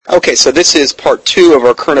Okay, so this is part 2 of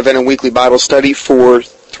our current event and weekly Bible study for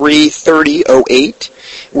 3/30/08.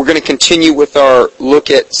 We're going to continue with our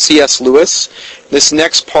look at C.S. Lewis. This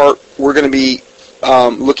next part we're going to be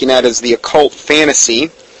looking at is the occult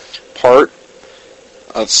fantasy part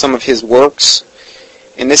of some of his works.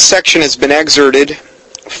 And this section has been excerpted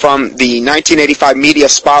from the 1985 Media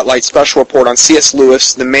Spotlight Special Report on C.S.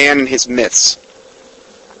 Lewis, The Man and His Myths.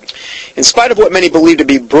 In spite of what many believe to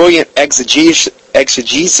be brilliant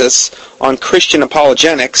exegesis on Christian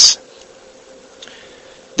apologetics,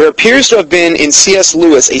 there appears to have been in C.S.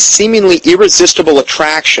 Lewis a seemingly irresistible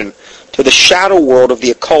attraction to the shadow world of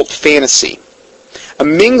the occult fantasy, a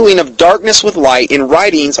mingling of darkness with light in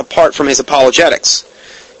writings apart from his apologetics.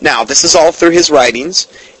 Now, this is all through his writings,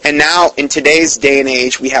 and now in today's day and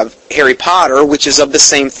age we have Harry Potter, which is of the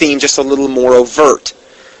same theme, just a little more overt.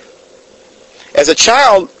 As a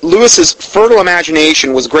child, Lewis's fertile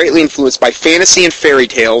imagination was greatly influenced by fantasy and fairy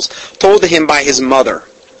tales told to him by his mother.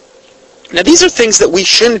 Now, these are things that we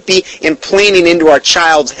shouldn't be implanting into our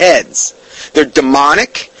child's heads. They're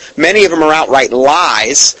demonic. Many of them are outright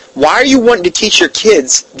lies. Why are you wanting to teach your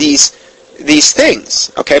kids these things?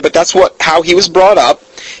 Okay, but that's how he was brought up.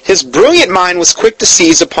 His brilliant mind was quick to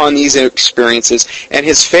seize upon these experiences, and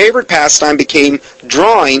his favorite pastime became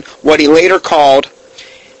drawing, what he later called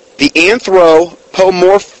the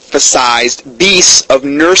anthropomorphized beasts of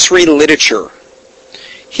nursery literature.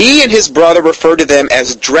 He and his brother referred to them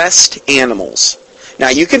as dressed animals. Now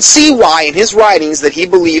you can see why in his writings that he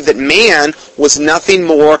believed that man was nothing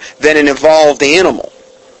more than an evolved animal.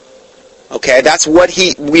 Okay, that's what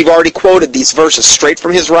we've already quoted these verses straight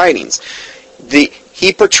from his writings.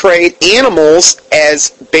 He portrayed animals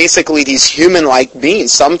as basically these human-like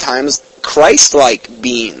beings, sometimes Christ-like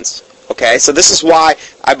beings. Okay, so this is why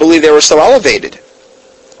I believe they were so elevated.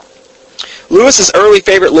 Lewis's early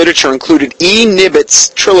favorite literature included E. Nibbett's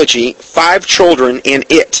trilogy, Five Children, and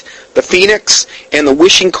It, The Phoenix, and The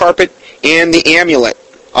Wishing Carpet, and The Amulet,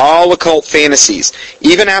 all occult fantasies.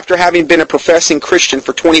 Even after having been a professing Christian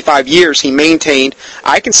for 25 years, he maintained,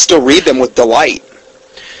 I can still read them with delight.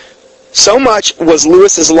 So much was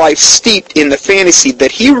Lewis's life steeped in the fantasy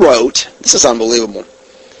that he wrote, this is unbelievable,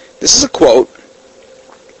 this is a quote,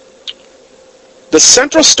 "The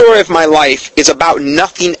central story of my life is about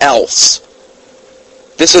nothing else."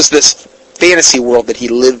 This is this fantasy world that he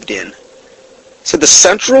lived in. So the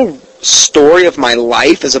central story of my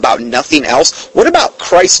life is about nothing else. What about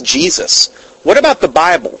Christ Jesus? What about the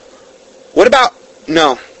Bible? What about...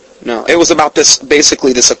 No. It was about this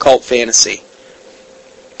occult fantasy.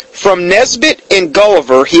 From Nesbit and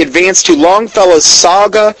Gulliver, he advanced to Longfellow's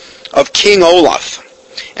Saga of King Olaf,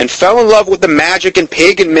 and fell in love with the magic and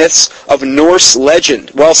pagan myths of Norse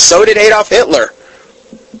legend. Well, so did Adolf Hitler.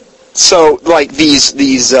 So, like these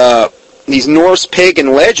Norse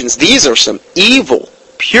pagan legends, these are some evil,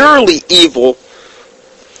 purely evil,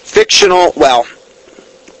 fictional, well,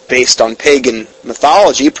 based on pagan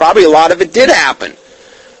mythology, probably a lot of it did happen.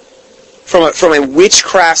 From a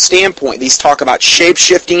witchcraft standpoint, these talk about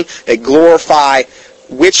shape-shifting, they glorify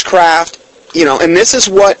witchcraft, and this is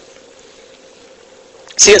what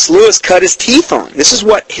C.S. Lewis cut his teeth on. This is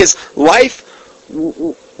what his life,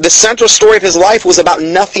 the central story of his life was about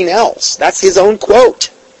nothing else. That's his own quote.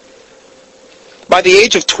 By the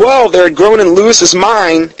age of 12, there had grown in Lewis's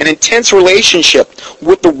mind an intense relationship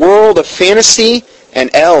with the world of fantasy and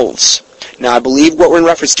elves. Now, I believe what we're in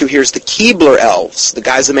reference to here is the Keebler elves, the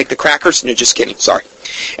guys that make the crackers. No, just kidding. Sorry.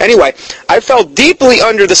 Anyway, I felt deeply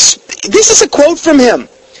under the... This is a quote from him.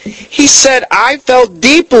 He said, I felt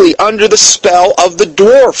deeply under the spell of the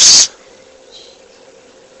dwarfs.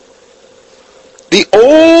 The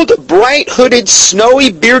old, bright-hooded,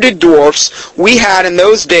 snowy-bearded dwarfs we had in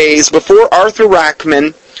those days before Arthur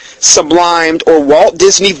Rachman sublimed or Walt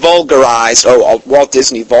Disney vulgarized. Oh, Walt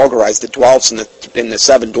Disney vulgarized the dwarfs in the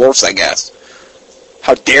Seven Dwarfs, I guess.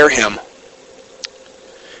 How dare him?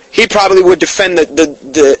 He probably would defend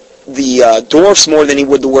the dwarfs more than he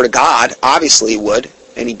would the Word of God. Obviously he would,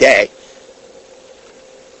 any day.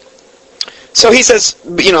 So he says,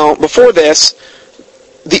 before this,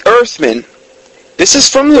 the Earthmen, this is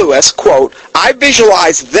from Lewis, quote, I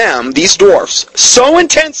visualized them, these dwarfs, so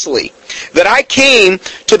intensely that I came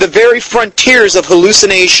to the very frontiers of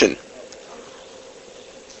hallucination.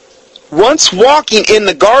 Once walking in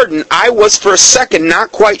the garden, I was for a second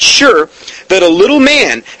not quite sure that a little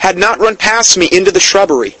man had not run past me into the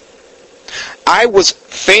shrubbery. I was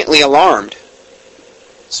faintly alarmed.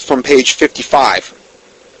 It's from page 55.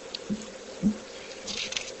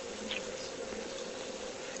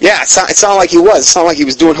 Yeah, it sounded like he was. It sounded like he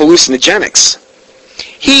was doing hallucinogenics.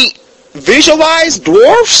 He visualized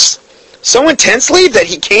dwarfs? So intensely that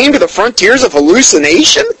he came to the frontiers of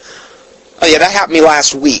hallucination? Oh yeah, that happened to me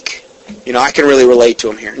last week. I can really relate to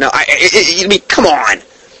him here. No, I mean, come on.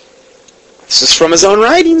 This is from his own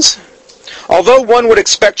writings. Although one would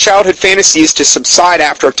expect childhood fantasies to subside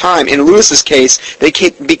after a time, in Lewis's case, they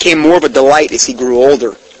became more of a delight as he grew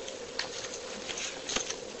older.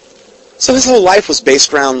 So his whole life was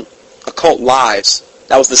based around occult lives.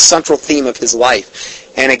 That was the central theme of his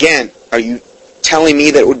life. And again, are you telling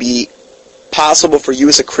me that it would be possible for you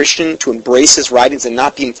as a Christian to embrace his writings and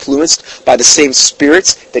not be influenced by the same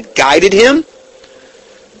spirits that guided him?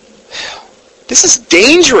 This is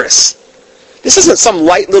dangerous. This isn't some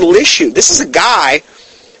light little issue. This is a guy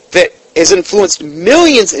that has influenced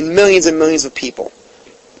millions and millions and millions of people.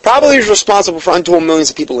 Probably is responsible for untold millions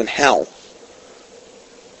of people in hell.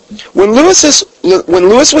 When Lewis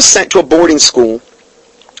was sent to a boarding school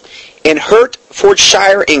in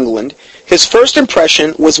Hertfordshire, England, his first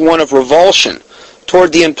impression was one of revulsion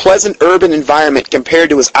toward the unpleasant urban environment compared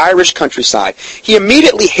to his Irish countryside. He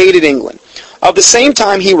immediately hated England. Of the same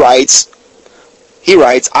time, he writes,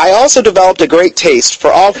 I also developed a great taste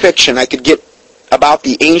for all fiction I could get about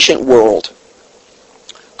the ancient world.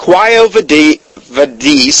 Quae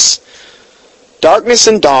Vadis, Darkness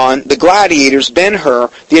and Dawn, The Gladiators, Ben-Hur.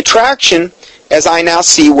 The attraction, as I now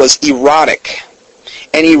see, was erotic.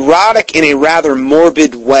 And erotic in a rather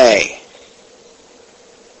morbid way.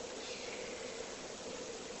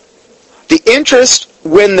 The interest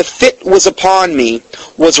when the fit was upon me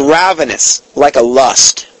was ravenous, like a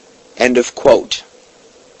lust. End of quote.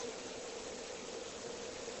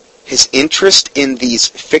 His interest in these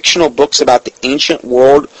fictional books about the ancient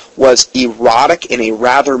world was erotic in a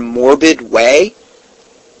rather morbid way?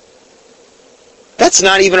 That's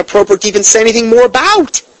not even appropriate to even say anything more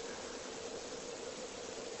about.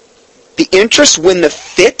 The interest when the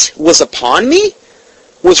fit was upon me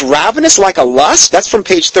was ravenous like a lust? That's from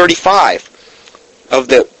page 35 of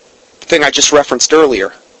the thing I just referenced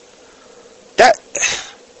earlier.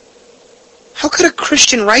 How could a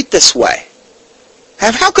Christian write this way?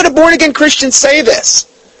 How could a born-again Christian say this?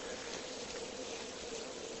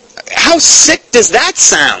 How sick does that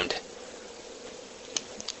sound?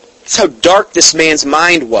 That's how dark this man's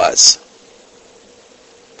mind was.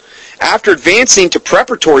 After advancing to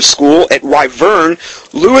preparatory school at Wyvern,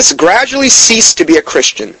 Lewis gradually ceased to be a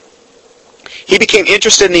Christian. He became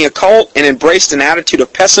interested in the occult and embraced an attitude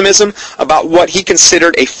of pessimism about what he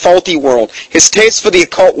considered a faulty world. His taste for the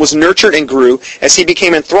occult was nurtured and grew as he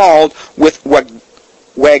became enthralled with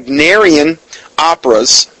Wagnerian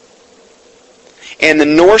operas and the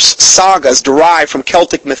Norse sagas derived from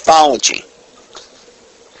Celtic mythology.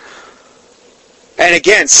 And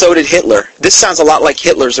again, so did Hitler. This sounds a lot like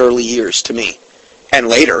Hitler's early years to me, and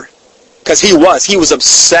later, because he was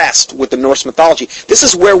obsessed with the Norse mythology. This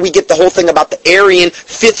is where we get the whole thing about the Aryan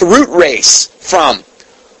fifth root race from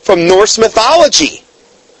Norse mythology.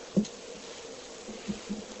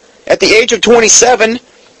 At the age of 27,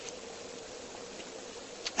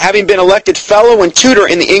 having been elected fellow and tutor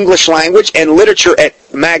in the English language and literature at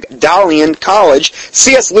Magdalene College,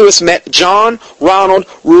 C.S. Lewis met John Ronald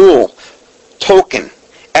Reuel Tolkien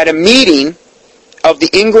at a meeting of the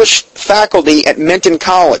English faculty at Menton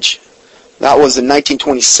College. That was in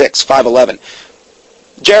 1926, 511.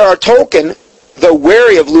 J.R.R. Tolkien, though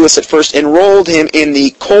wary of Lewis at first, enrolled him in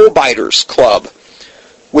the Coal-Biters Club,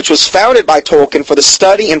 which was founded by Tolkien for the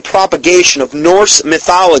study and propagation of Norse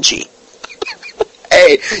mythology.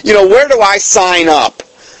 Hey, where do I sign up?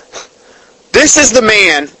 This is the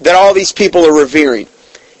man that all these people are revering.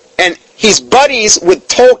 And he's buddies with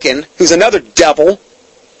Tolkien, who's another devil,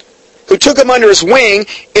 who took him under his wing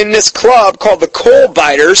in this club called the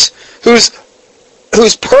Coal-Biters, whose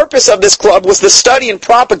purpose of this club was the study and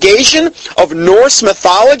propagation of Norse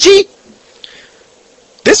mythology.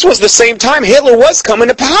 This was the same time Hitler was coming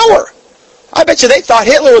to power. I bet you they thought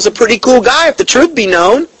Hitler was a pretty cool guy, if the truth be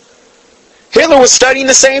known. Hitler was studying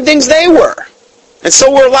the same things they were. And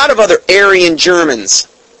so were a lot of other Aryan Germans.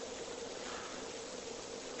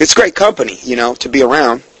 It's great company, to be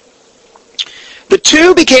around. The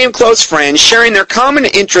two became close friends, sharing their common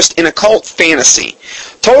interest in occult fantasy.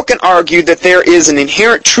 Tolkien argued that there is an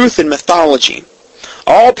inherent truth in mythology.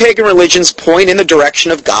 All pagan religions point in the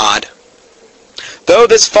direction of God. Through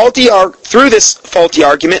this faulty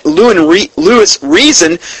argument, Lewis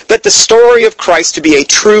reasoned that the story of Christ to be a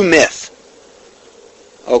true myth.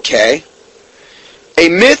 Okay. A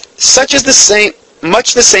myth such as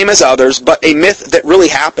much the same as others, but a myth that really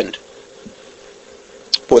happened.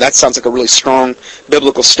 Boy, that sounds like a really strong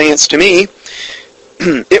biblical stance to me.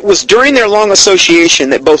 It was during their long association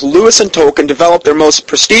that both Lewis and Tolkien developed their most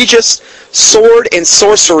prestigious sword and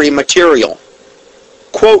sorcery material.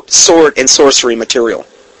 Quote, sword and sorcery material.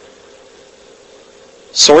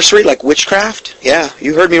 Sorcery, like witchcraft? Yeah,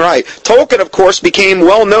 you heard me right. Tolkien, of course, became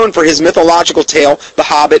well known for his mythological tale, The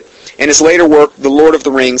Hobbit, and his later work, The Lord of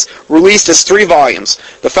the Rings, released as 3 volumes,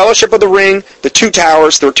 The Fellowship of the Ring, The Two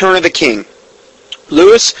Towers, The Return of the King.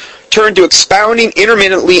 Lewis turned to expounding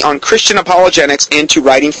intermittently on Christian apologetics and to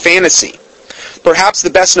writing fantasy. Perhaps the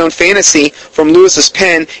best-known fantasy from Lewis's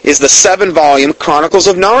pen is the 7-volume Chronicles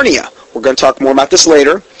of Narnia. We're going to talk more about this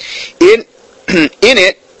later. In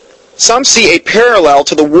it, some see a parallel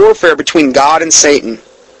to the warfare between God and Satan.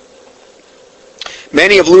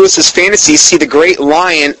 Many of Lewis's fantasies see the great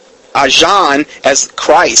lion Ajan as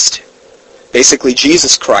Christ, basically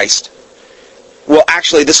Jesus Christ. Well,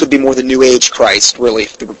 actually, this would be more the New Age Christ, really,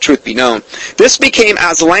 if the truth be known. This became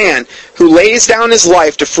Aslan, who lays down his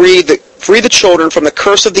life to free the children from the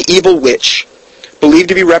curse of the evil witch, believed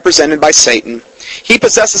to be represented by Satan. He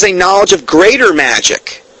possesses a knowledge of greater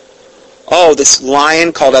magic. Oh, this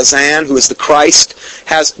lion called Azan, who is the Christ,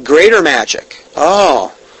 has greater magic.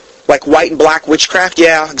 Oh, like white and black witchcraft?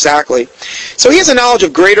 Yeah, exactly. So he has a knowledge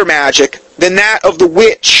of greater magic than that of the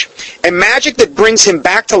witch, a magic that brings him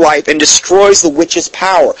back to life and destroys the witch's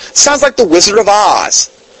power. Sounds like the Wizard of Oz.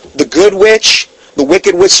 The good witch, the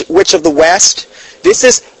wicked witch of the West. This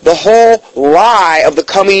is the whole lie of the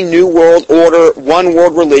coming New World Order, one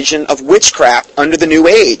world religion of witchcraft under the New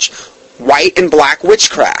Age. White and black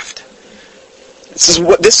witchcraft.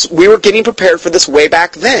 We were getting prepared for this way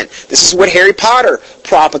back then. This is what Harry Potter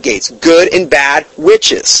propagates. Good and bad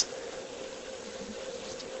witches.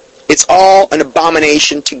 It's all an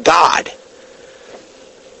abomination to God.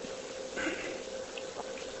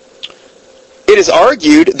 It is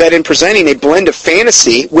argued that in presenting a blend of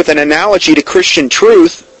fantasy with an analogy to Christian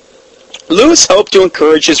truth, Lewis hoped to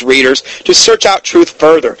encourage his readers to search out truth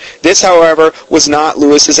further. This, however, was not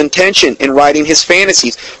Lewis's intention in writing his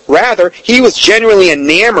fantasies. Rather, he was genuinely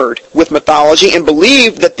enamored with mythology and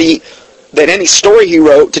believed that any story he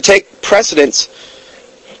wrote to take precedence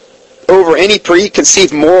over any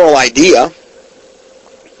preconceived moral idea.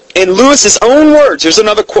 In Lewis's own words, here's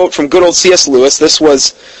another quote from good old C.S. Lewis. This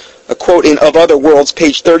was a quote in Of Other Worlds,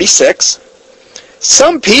 page 36.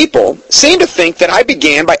 Some people seem to think that I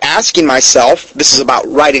began by asking myself, this is about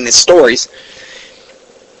writing his stories,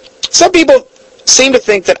 some people seem to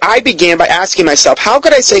think that I began by asking myself, how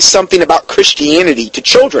could I say something about Christianity to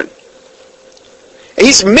children? And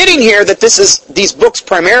he's admitting here that these books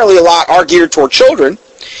primarily a lot are geared toward children.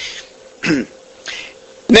 And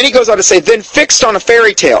then he goes on to say, then fixed on a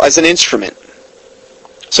fairy tale as an instrument.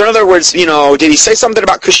 So in other words, did he say something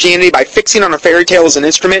about Christianity by fixing on a fairy tale as an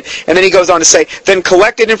instrument? And then he goes on to say, then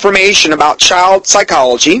collected information about child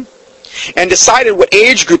psychology and decided what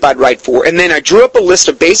age group I'd write for. And then I drew up a list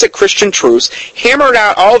of basic Christian truths, hammered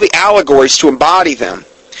out all the allegories to embody them.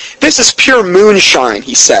 This is pure moonshine,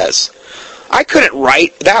 he says. I couldn't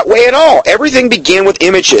write that way at all. Everything began with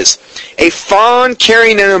images. A fawn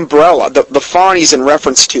carrying an umbrella. The fawn he's in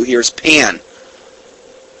reference to here is Pan.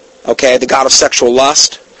 Okay, the god of sexual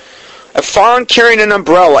lust. A fawn carrying an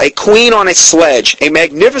umbrella, a queen on a sledge, a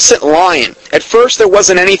magnificent lion. At first there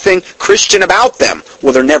wasn't anything Christian about them.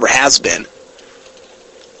 Well, there never has been.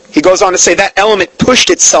 He goes on to say that element pushed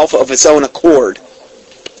itself of its own accord.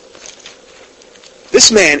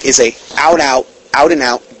 This man is a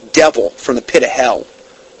out-and-out devil from the pit of hell.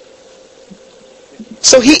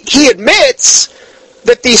 So he admits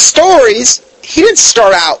that these stories, he didn't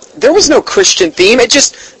start out, there was no Christian theme.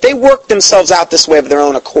 They worked themselves out this way of their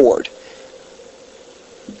own accord.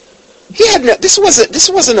 This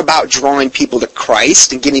wasn't about drawing people to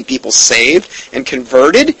Christ and getting people saved and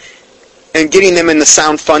converted and getting them in the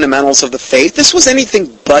sound fundamentals of the faith. This was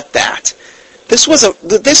anything but that. This was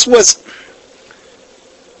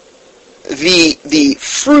the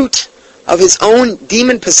fruit of his own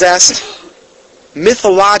demon-possessed,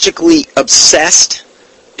 mythologically obsessed,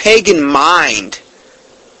 pagan mind,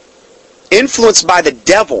 influenced by the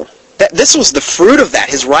devil. This was the fruit of that.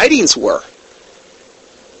 His writings were.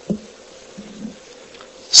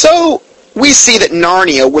 So we see that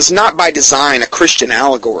Narnia was not by design a Christian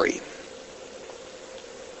allegory.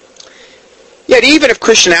 Yet even if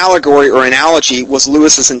Christian allegory or analogy was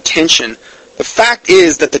Lewis's intention, the fact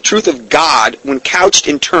is that the truth of God, when couched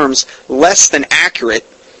in terms less than accurate,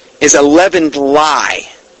 is a leavened lie.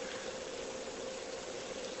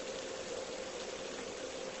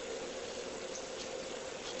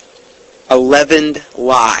 A leavened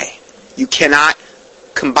lie. You cannot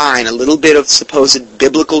combine a little bit of supposed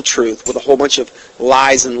biblical truth with a whole bunch of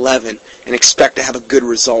lies and leaven and expect to have a good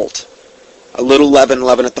result. A little leaven,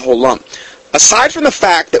 leaven at the whole lump. Aside from the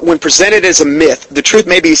fact that when presented as a myth, the truth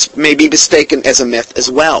may be mistaken as a myth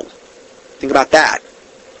as well. Think about that.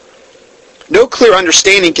 No clear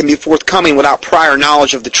understanding can be forthcoming without prior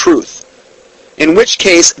knowledge of the truth, in which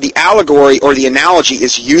case the allegory or the analogy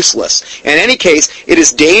is useless. In any case, it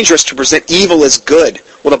is dangerous to present evil as good.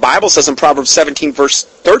 Well, the Bible says in Proverbs 17, verse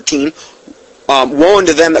 13, woe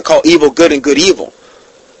unto them that call evil good and good evil.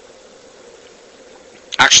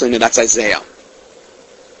 Actually, no, that's Isaiah.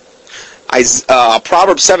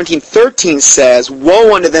 Proverbs 17:13 says,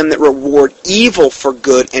 woe unto them that reward evil for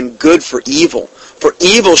good and good for evil, for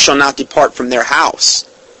evil shall not depart from their house.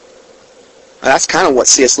 Now, that's kind of what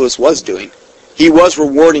C.S. Lewis was doing. He was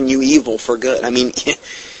rewarding you evil for good. I mean,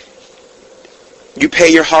 you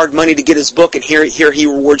pay your hard money to get his book, and here he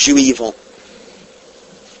rewards you evil.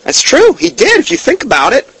 That's true. He did, if you think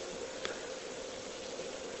about it.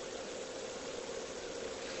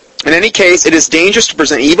 In any case, it is dangerous to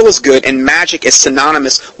present evil as good and magic as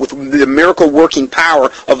synonymous with the miracle-working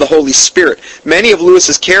power of the Holy Spirit. Many of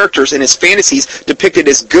Lewis's characters in his fantasies depicted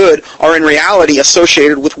as good are in reality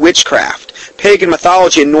associated with witchcraft, pagan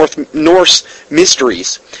mythology, and Norse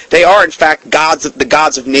mysteries. They are, in fact, the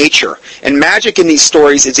gods of nature. And magic in these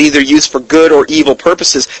stories is either used for good or evil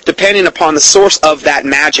purposes, depending upon the source of that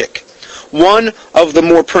magic. One of the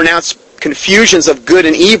more pronounced confusions of good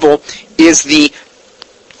and evil is the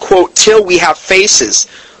quote, till we have faces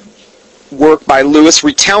work by Lewis,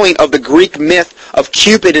 retelling of the Greek myth of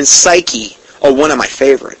Cupid and Psyche, one of my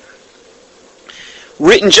favorite.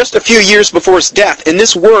 Written just a few years before his death, in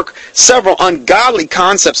this work, several ungodly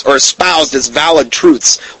concepts are espoused as valid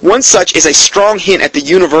truths. One such is a strong hint at the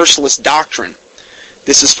universalist doctrine.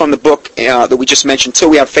 This is from the book that we just mentioned, Till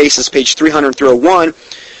We Have Faces, page 300 through 1.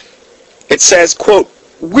 It says, quote,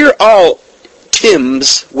 we're all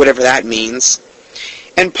Tims, whatever that means,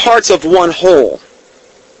 and parts of one whole.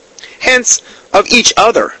 Hence, of each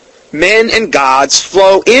other, men and gods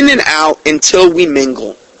flow in and out until we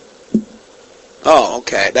mingle. Oh,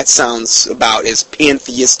 okay. That sounds about as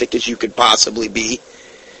pantheistic as you could possibly be.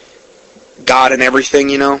 God and everything,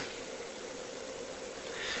 you know.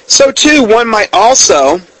 So, too, one might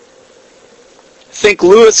also think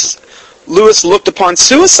Lewis looked upon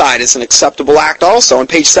suicide as an acceptable act also. On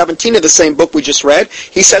page 17 of the same book we just read,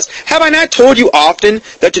 he says, have I not told you often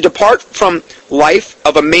that to depart from life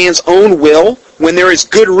of a man's own will, when there is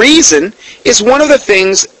good reason, is one of the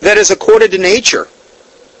things that is accorded to nature?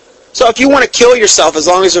 So if you want to kill yourself as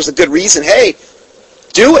long as there's a good reason, hey,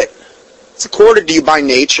 do it. It's accorded to you by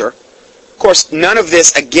nature. Of course, none of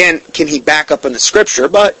this, again, can he back up in the Scripture,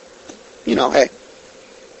 but, you know, hey.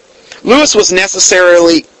 Was Lewis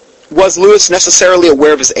necessarily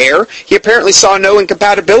aware of his error? He apparently saw no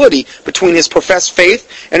incompatibility between his professed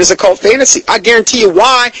faith and his occult fantasy. I guarantee you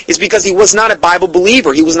why is because he was not a Bible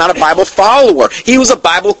believer. He was not a Bible follower. He was a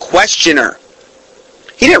Bible questioner.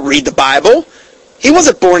 He didn't read the Bible. He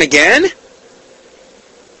wasn't born again.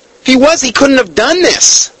 If he was, he couldn't have done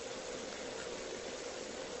this.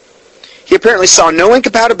 He apparently saw no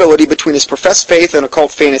incompatibility between his professed faith and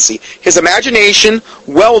occult fantasy. His imagination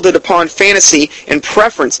welded upon fantasy in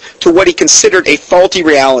preference to what he considered a faulty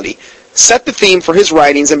reality, set the theme for his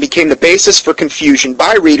writings, and became the basis for confusion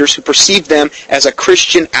by readers who perceived them as a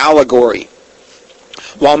Christian allegory.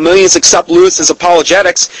 While millions accept Lewis's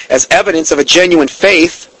apologetics as evidence of a genuine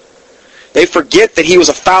faith, they forget that he was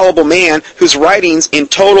a fallible man whose writings in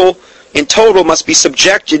total must be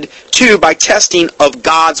subjected to by testing of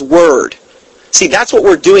God's Word. See, that's what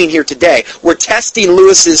we're doing here today. We're testing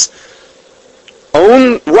Lewis's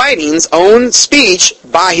own writings, own speech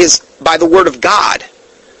by the Word of God.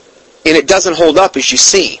 And it doesn't hold up, as you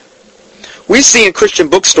see. We see in Christian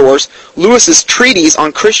bookstores Lewis's treatise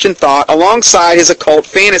on Christian thought alongside his occult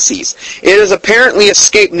fantasies. It has apparently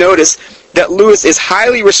escaped notice that Lewis is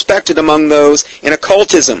highly respected among those in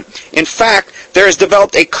occultism. In fact, there has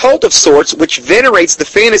developed a cult of sorts which venerates the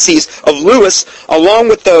fantasies of Lewis along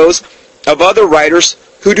with those of other writers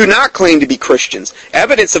who do not claim to be Christians.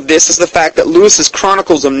 Evidence of this is the fact that Lewis's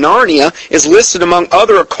Chronicles of Narnia is listed among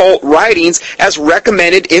other occult writings as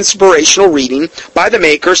recommended inspirational reading by the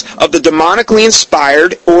makers of the demonically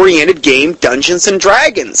inspired oriented game Dungeons &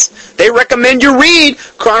 Dragons. They recommend you read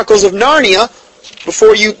Chronicles of Narnia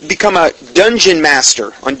before you become a dungeon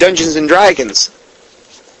master on Dungeons & Dragons.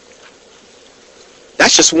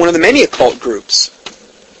 That's just one of the many occult groups.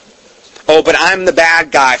 Oh, but I'm the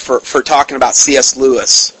bad guy for talking about C.S.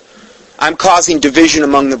 Lewis. I'm causing division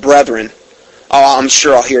among the brethren. Oh, I'm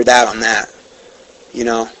sure I'll hear that on that. You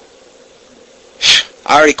know.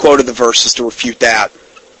 I already quoted the verses to refute that.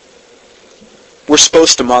 We're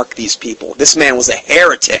supposed to mark these people. This man was a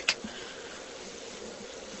heretic.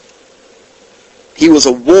 He was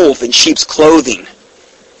a wolf in sheep's clothing.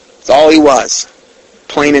 That's all he was.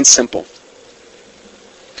 Plain and simple.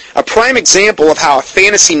 A prime example of how a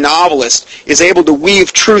fantasy novelist is able to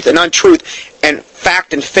weave truth and untruth and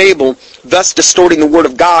fact and fable, thus distorting the Word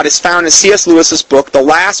of God, is found in C.S. Lewis's book, The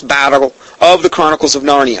Last Battle of the Chronicles of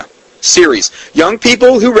Narnia series. Young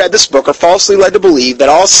people who read this book are falsely led to believe that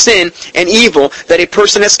all sin and evil that a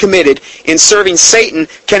person has committed in serving Satan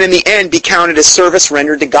can in the end be counted as service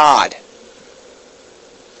rendered to God.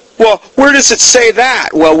 Well, where does it say that?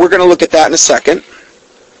 Well, we're going to look at that in a second.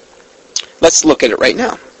 Let's look at it right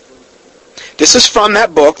now. This is from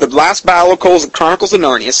that book, The Last Battle of the Chronicles of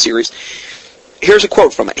Narnia series. Here's a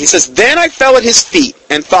quote from it. He says, "Then I fell at his feet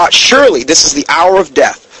and thought, surely this is the hour of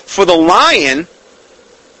death. For the lion,"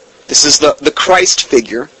 this is the Christ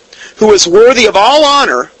figure, "who is worthy of all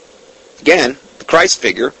honor," again, the Christ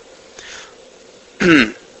figure,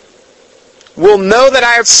 "will know that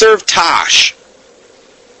I have served Tash."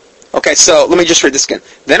 Okay, so let me just read this again.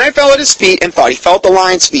 "Then I fell at his feet and thought," he fell at the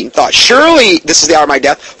lion's feet and thought, "surely this is the hour of my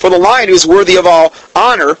death. For the lion who is worthy of all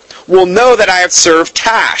honor will know that I have served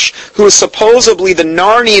Tash," who is supposedly the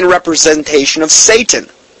Narnian representation of Satan.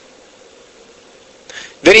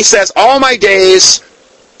 Then he says, "All my days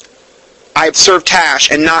I have served Tash,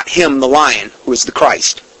 and not him, the lion, who is the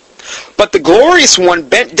Christ. But the glorious one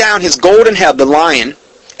bent down his golden head, the lion,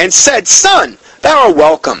 and said, Son, thou art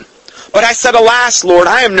welcome. But I said, Alas, Lord,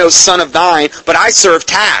 I am no son of thine, but I serve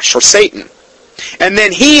Tash," or Satan. "And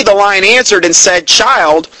then he, the lion, answered and said,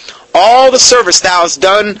 Child, all the service thou hast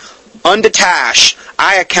done unto Tash,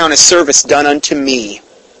 I account as service done unto me."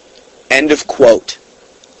 End of quote.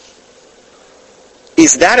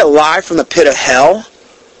 Is that a lie from the pit of hell?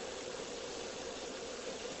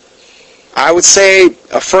 I would say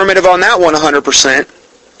affirmative on that one 100%.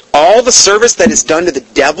 All the service that is done to the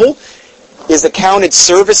devil is accounted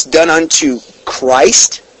service done unto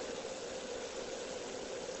Christ?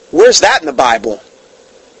 Where's that in the Bible?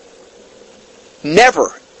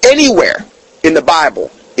 Never, anywhere in the Bible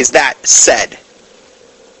is that said.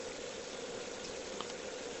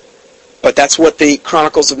 But that's what the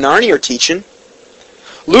Chronicles of Narnia are teaching.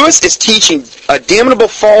 Lewis is teaching a damnable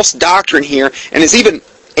false doctrine here, and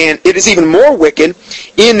it is even more wicked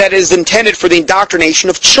in that it is intended for the indoctrination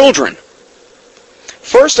of children.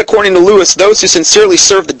 First, according to Lewis, those who sincerely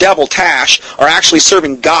serve the devil, Tash, are actually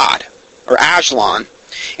serving God, or Aslan,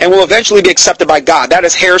 and will eventually be accepted by God. That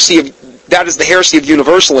is the heresy of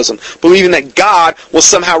universalism, believing that God will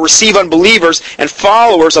somehow receive unbelievers and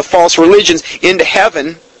followers of false religions into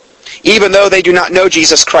heaven, even though they do not know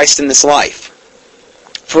Jesus Christ in this life.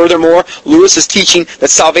 Furthermore, Lewis is teaching that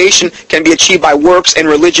salvation can be achieved by works and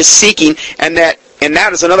religious seeking, and that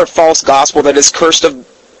is another false gospel that is cursed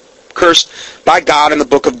by God in the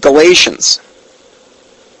book of Galatians.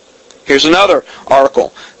 Here's another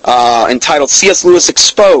article entitled C.S. Lewis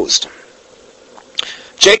Exposed.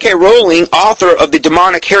 J.K. Rowling, author of the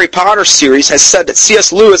demonic Harry Potter series, has said that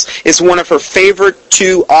C.S. Lewis is one of her favorite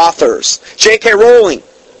two authors. J.K. Rowling,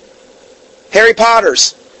 Harry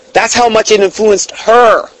Potter's. That's how much it influenced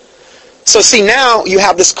her. So see, now you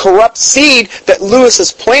have this corrupt seed that Lewis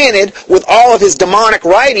has planted with all of his demonic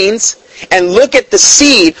writings, and look at the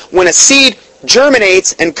seed. When a seed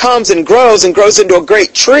germinates and comes and grows into a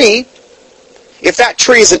great tree, if that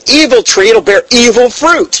tree is an evil tree, it'll bear evil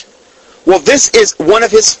fruit. Well, this is one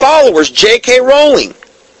of his followers, J.K. Rowling.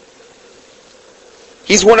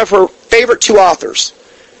 He's one of her favorite two authors.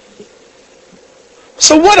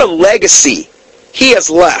 So what a legacy he has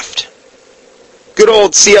left. Good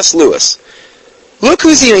old C.S. Lewis. Look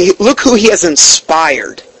who he has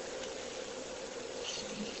inspired.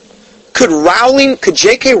 Could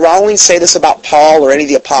J.K. Rowling say this about Paul or any of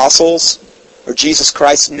the apostles? Or Jesus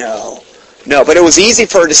Christ? No. No, but it was easy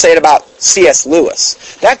for her to say it about C.S.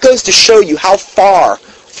 Lewis. That goes to show you how far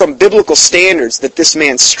from biblical standards that this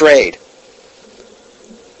man strayed.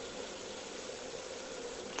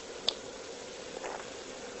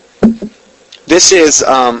 This is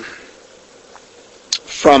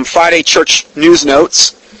from Friday Church News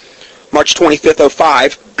Notes, March 25th,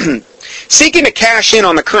 05. Seeking to cash in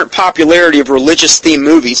on the current popularity of religious-themed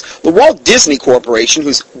movies, the Walt Disney Corporation,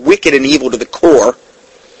 who's wicked and evil to the core.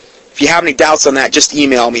 If you have any doubts on that, just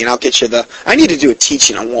email me and I'll get you I need to do a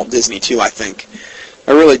teaching on Walt Disney too, I think.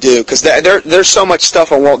 I really do, because there's so much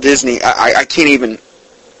stuff on Walt Disney, I can't even,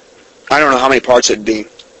 I don't know how many parts it'd be.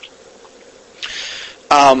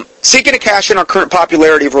 Seeking to cash in on current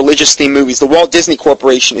popularity of religious-themed movies, the Walt Disney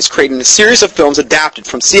Corporation is creating a series of films adapted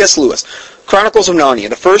from C.S. Lewis, Chronicles of Narnia.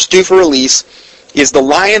 The first due for release is The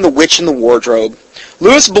Lion, the Witch, and the Wardrobe.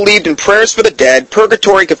 Lewis believed in prayers for the dead,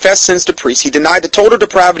 purgatory, and confessed sins to priests. He denied the total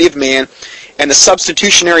depravity of man and the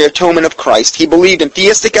substitutionary atonement of Christ. He believed in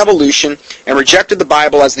theistic evolution and rejected the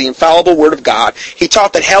Bible as the infallible Word of God. He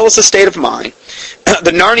taught that hell is a state of mind.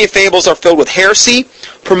 The Narnia fables are filled with heresy,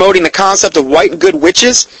 promoting the concept of white and good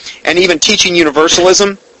witches, and even teaching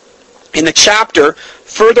universalism. In the chapter,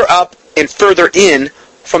 further up and further in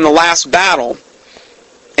from the last battle,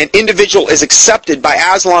 an individual is accepted by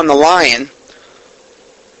Aslan the lion,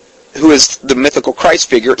 who is the mythical Christ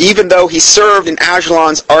figure, even though he served in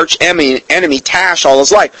Aslan's arch enemy Tash all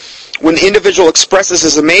his life. When the individual expresses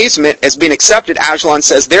his amazement as being accepted, Aslan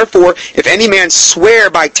says, "Therefore, if any man swear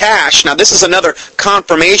by Tash," now this is another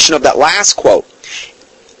confirmation of that last quote.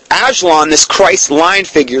 Aslan, this Christ lion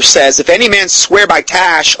figure, says, "If any man swear by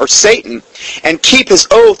Tash or Satan and keep his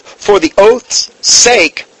oath for the oath's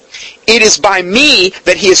sake, it is by me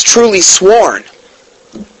that he is truly sworn."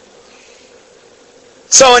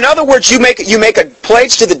 So in other words, you make a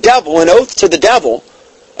pledge to the devil, an oath to the devil,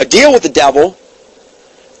 a deal with the devil,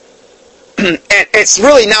 and it's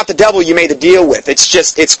really not the devil you made the deal with.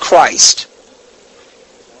 It's Christ.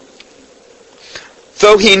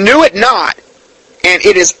 Though he knew it not, and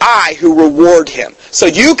it is I who reward him. So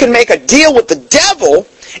you can make a deal with the devil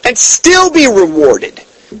and still be rewarded.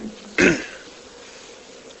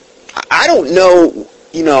 I don't know,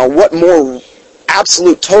 what more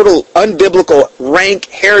absolute, total, unbiblical rank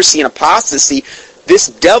heresy and apostasy this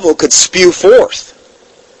devil could spew forth.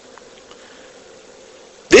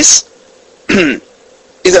 This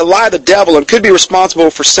is a lie of the devil and could be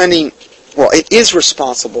responsible for sending, it is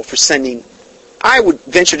responsible for sending, I would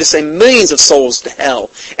venture to say, millions of souls to hell.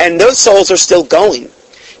 And those souls are still going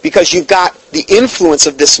because you've got the influence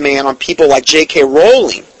of this man on people like J.K.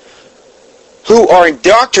 Rowling, who are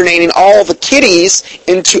indoctrinating all the kiddies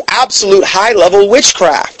into absolute high-level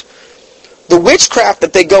witchcraft. The witchcraft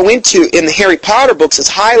that they go into in the Harry Potter books is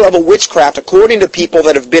high-level witchcraft according to people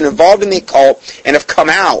that have been involved in the occult and have come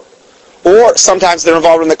out. Or sometimes they're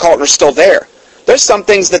involved in the occult and are still there. There's some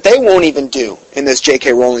things that they won't even do in those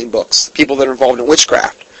J.K. Rowling books, people that are involved in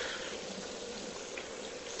witchcraft.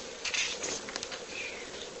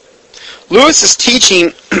 Lewis is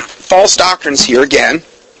teaching false doctrines here again.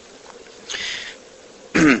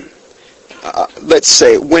 Let's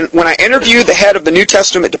say, when I interviewed the head of the New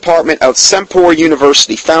Testament department of Sempor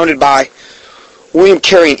University, founded by William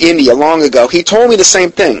Carey in India long ago, he told me the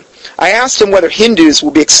same thing. I asked him whether Hindus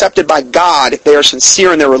will be accepted by God if they are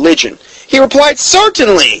sincere in their religion. He replied,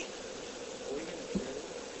 "Certainly."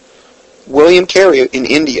 William Carey in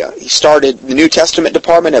India, he started the New Testament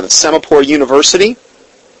department of Sempor University.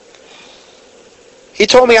 He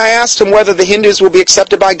told me, I asked him whether the Hindus will be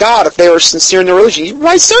accepted by God if they are sincere in their religion. He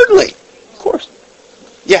replied, "Certainly." Of course.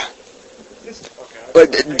 Yeah.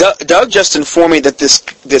 But Doug just informed me that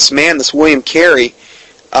this man, this William Carey,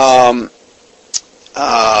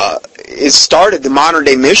 is started the modern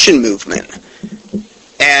day mission movement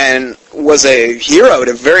and was a hero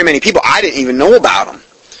to very many people. I didn't even know about him.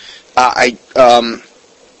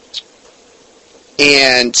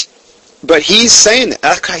 But he's saying that,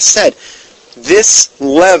 like I said, this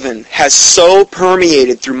leaven has so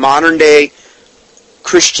permeated through modern day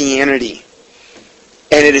Christianity,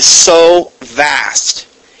 and it is so vast,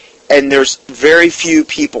 and there's very few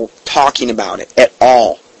people talking about it at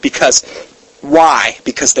all. Because why?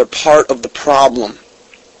 Because they're part of the problem.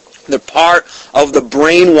 They're part of the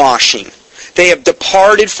brainwashing. They have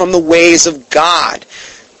departed from the ways of God.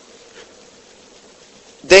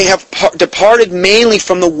 They have departed mainly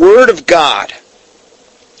from the Word of God.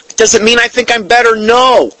 Doesn't mean I think I'm better,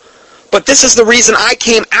 no. But this is the reason I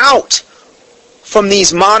came out from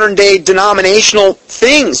these modern day denominational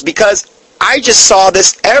things, because I just saw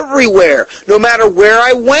this everywhere, no matter where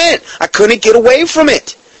I went. I couldn't get away from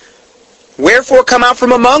it. Wherefore come out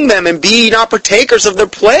from among them and be not partakers of their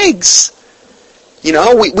plagues.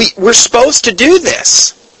 We're supposed to do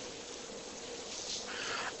this.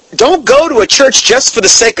 Don't go to a church just for the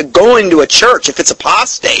sake of going to a church if it's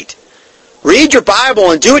apostate. Read your Bible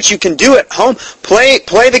and do what you can do at home. Play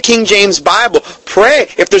the King James Bible. Pray.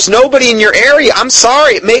 If there's nobody in your area, I'm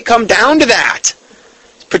sorry, it may come down to that.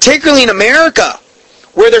 Particularly in America,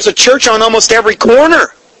 where there's a church on almost every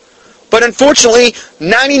corner. But unfortunately,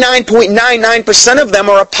 99.99% of them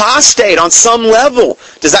are apostate on some level.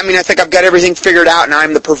 Does that mean I think I've got everything figured out and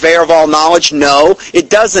I'm the purveyor of all knowledge? No, it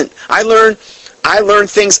doesn't. I learn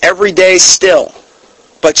things every day still.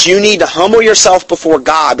 But you need to humble yourself before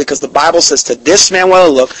God, because the Bible says, "To this man will I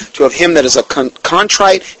look, to of him that is a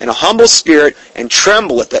contrite and a humble spirit, and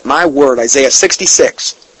trembleth at my word." Isaiah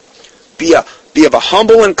 66. Be of a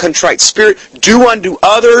humble and contrite spirit. Do unto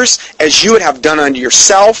others as you would have done unto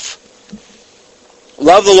yourself.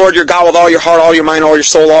 Love the Lord your God with all your heart, all your mind, all your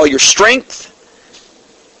soul, all your strength.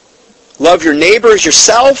 Love your neighbor as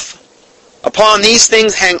yourself. Upon these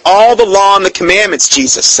things hang all the law and the commandments,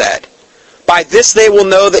 Jesus said. By this they will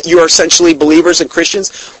know that you are essentially believers and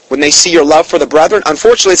Christians when they see your love for the brethren.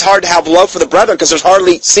 Unfortunately, it's hard to have love for the brethren because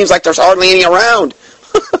seems like there's hardly any around.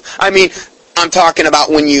 I mean, I'm talking about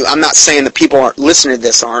I'm not saying the people aren't listening to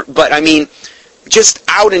this aren't, but I mean, just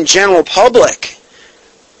out in general public.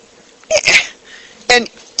 And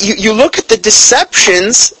you look at the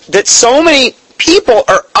deceptions that so many people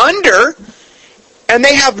are under, and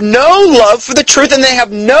they have no love for the truth, and they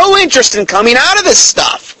have no interest in coming out of this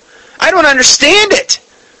stuff. I don't understand it.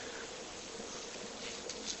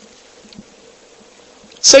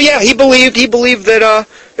 So yeah, he believed that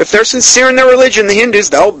if they're sincere in their religion, the Hindus,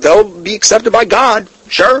 they'll be accepted by God.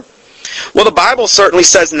 Sure. Well, the Bible certainly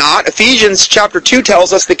says not. Ephesians chapter 2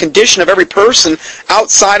 tells us the condition of every person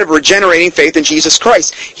outside of regenerating faith in Jesus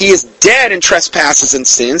Christ. He is dead in trespasses and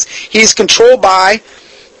sins. He's controlled by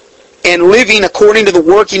and living according to the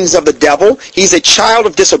workings of the devil. He's a child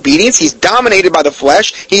of disobedience. He's dominated by the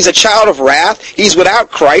flesh. He's a child of wrath. He's without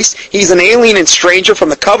Christ. He's an alien and stranger from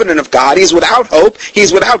the covenant of God. He's without hope.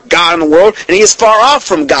 He's without God in the world, and he is far off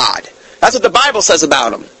from God. That's what the Bible says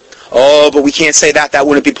about him. Oh, but we can't say that. That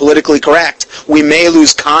wouldn't be politically correct. We may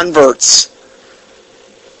lose converts.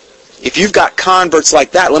 If you've got converts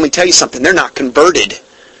like that, let me tell you something. They're not converted.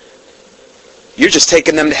 You're just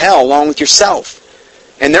taking them to hell along with yourself.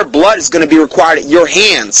 And their blood is going to be required at your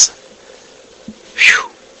hands.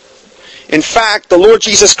 Whew. In fact, the Lord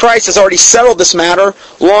Jesus Christ has already settled this matter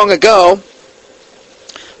long ago,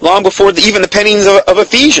 long before even the pennings of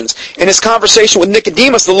Ephesians. In his conversation with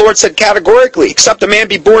Nicodemus, the Lord said categorically, except a man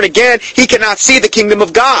be born again, he cannot see the kingdom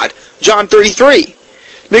of God. John 33.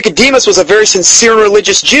 Nicodemus was a very sincere and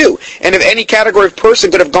religious Jew, and if any category of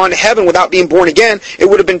person could have gone to heaven without being born again, it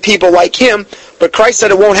would have been people like him, but Christ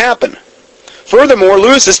said it won't happen. Furthermore,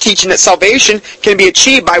 Lewis is teaching that salvation can be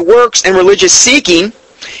achieved by works and religious seeking,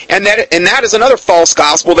 and that is another false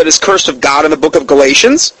gospel that is cursed of God in the book of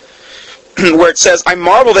Galatians, where it says, I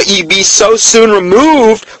marvel that ye be so soon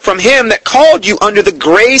removed from him that called you under the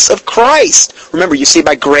grace of Christ. Remember, you see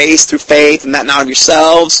by grace through faith, and that not of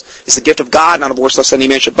yourselves is the gift of God, not of works lest any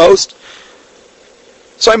man should boast.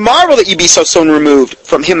 So I marvel that ye be so soon removed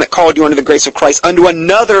from him that called you under the grace of Christ unto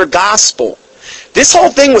another gospel. This whole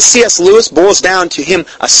thing with C.S. Lewis boils down to him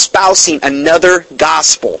espousing another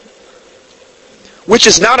gospel, which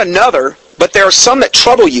is not another, but there are some that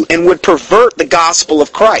trouble you and would pervert the gospel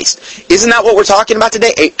of Christ. Isn't that what we're talking about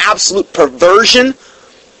today? An absolute perversion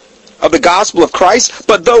of the gospel of Christ?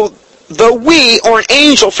 But though we, or an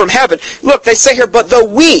angel from heaven, look, they say here, but though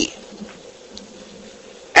we,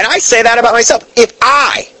 and I say that about myself, if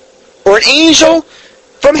I, or an angel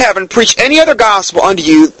from heaven, preach any other gospel unto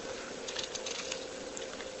you,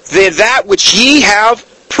 then that which ye have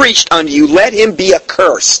preached unto you, let him be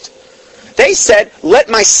accursed. They said, let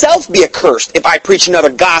myself be accursed if I preach another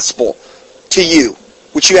gospel to you,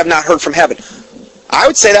 which you have not heard from heaven. I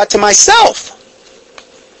would say that to myself.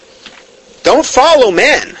 Don't follow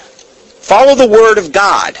men. Follow the word of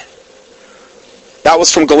God. That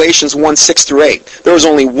was from Galatians 1, 6 through 8. There is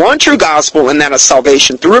only one true gospel, and that is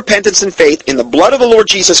salvation through repentance and faith in the blood of the Lord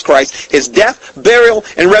Jesus Christ, his death, burial,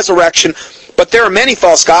 and resurrection. But there are many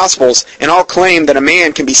false gospels, and all claim that a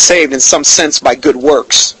man can be saved in some sense by good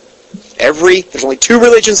works. There's only two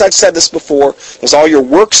religions, I've said this before. There's all your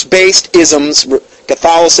works-based isms,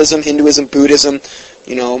 Catholicism, Hinduism, Buddhism,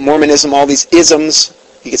 Mormonism, all these isms.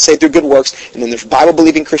 You get saved through good works. And then there's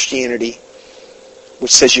Bible-believing Christianity,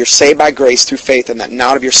 which says you're saved by grace through faith and that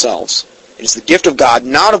not of yourselves. It is the gift of God,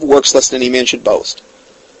 not of works, lest any man should boast.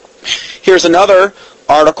 Here's another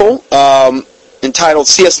article entitled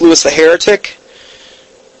C.S. Lewis the Heretic.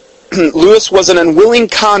 Lewis was an unwilling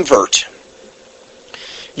convert.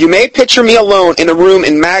 You may picture me alone in a room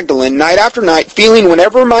in Magdalen, night after night, feeling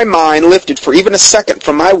whenever my mind lifted for even a second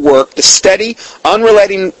from my work, the steady,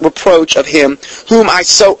 unrelenting reproach of him whom I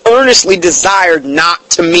so earnestly desired not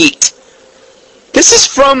to meet. This is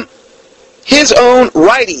from his own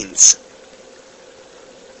writings.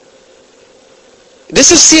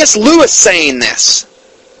 This is C.S. Lewis saying this.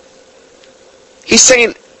 He's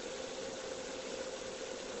saying,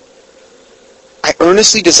 I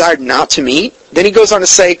earnestly desired not to meet. Then he goes on to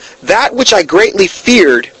say, that which I greatly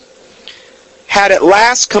feared had at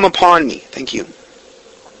last come upon me. Thank you.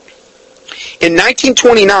 In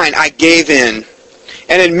 1929, I gave in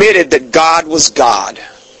and admitted that God was God.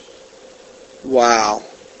 Wow.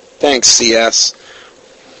 Thanks, C.S.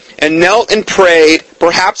 And knelt and prayed,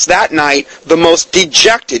 perhaps that night, the most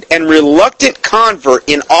dejected and reluctant convert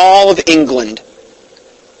in all of England.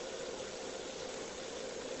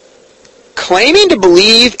 Claiming to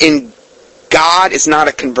believe in God is not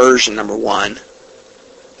a conversion, number one.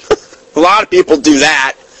 A lot of people do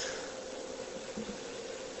that.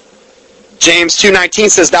 James 2:19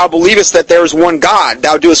 says, thou believest that there is one God.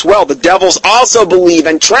 Thou doest well. The devils also believe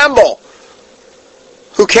and tremble.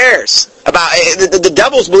 Who cares about the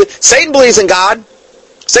devils believe? Satan believes in God.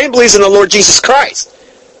 Satan believes in the Lord Jesus Christ.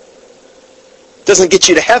 Doesn't get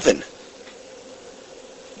you to heaven.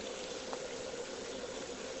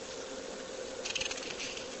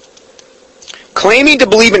 Claiming to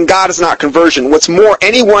believe in God is not conversion. What's more,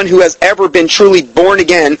 anyone who has ever been truly born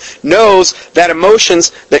again knows that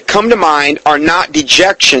emotions that come to mind are not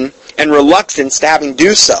dejection and reluctance to having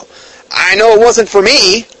do so. I know it wasn't for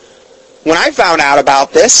me when I found out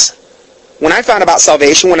about this, when I found about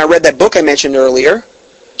salvation, when I read that book I mentioned earlier.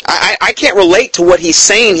 I can't relate to what he's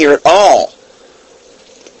saying here at all.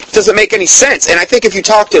 It doesn't make any sense. And I think if you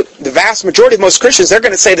talk to the vast majority of most Christians, they're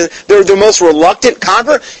going to say that they're the most reluctant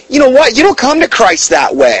convert. You know what? You don't come to Christ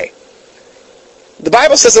that way. The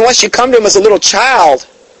Bible says unless you come to Him as a little child,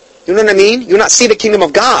 you know what I mean? You'll not see the kingdom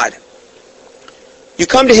of God. You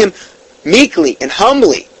come to Him meekly and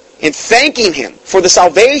humbly and thanking Him for the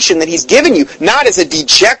salvation that He's given you, not as a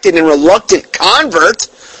dejected and reluctant convert.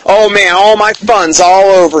 Oh man, all my fun's all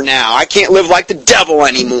over now. I can't live like the devil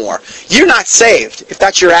anymore. You're not saved if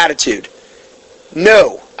that's your attitude.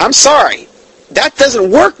 No, I'm sorry. That doesn't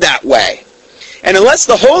work that way. And unless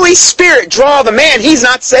the Holy Spirit draw the man, he's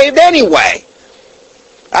not saved anyway.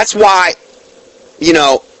 That's why,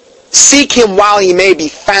 seek Him while He may be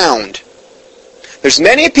found. There's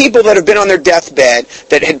many people that have been on their deathbed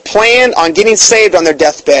that had planned on getting saved on their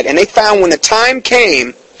deathbed, and they found when the time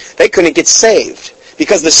came, they couldn't get saved.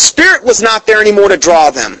 Because the Spirit was not there anymore to draw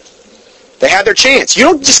them. They had their chance. You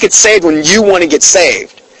don't just get saved when you want to get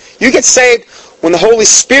saved. You get saved when the Holy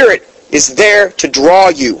Spirit is there to draw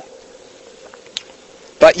you.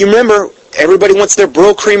 But you remember, everybody wants their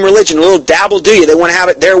bro cream religion, a little dabble do you. They want to have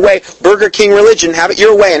it their way. Burger King religion, have it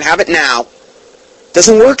your way and have it now.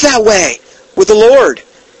 Doesn't work that way with the Lord.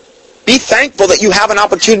 Be thankful that you have an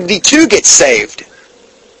opportunity to get saved.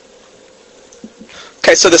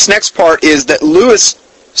 Okay, so this next part is that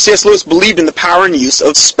C.S. Lewis believed in the power and use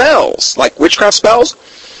of spells, like witchcraft spells.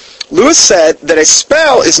 Lewis said that a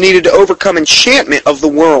spell is needed to overcome enchantment of the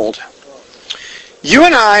world. You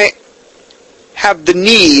and I have the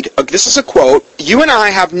need, this is a quote, you and I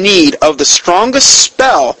have need of the strongest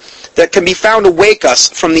spell that can be found to wake us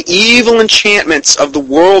from the evil enchantments of the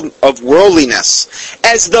world of worldliness,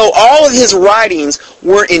 as though all of his writings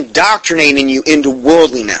were indoctrinating you into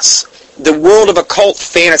worldliness. The world of occult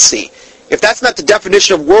fantasy. If that's not the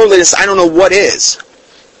definition of worldliness, I don't know what is.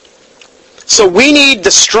 So we need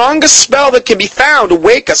the strongest spell that can be found to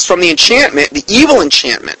wake us from the enchantment, the evil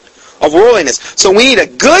enchantment of worldliness. So we need a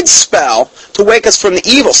good spell to wake us from the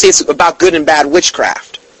evil. See, it's about good and bad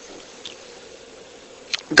witchcraft.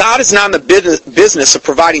 God is not in the business of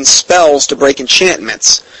providing spells to break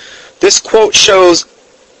enchantments. This quote shows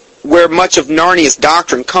where much of Narnia's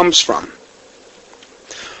doctrine comes from.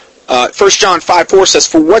 1 John 5:4 says,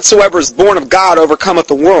 for whatsoever is born of God overcometh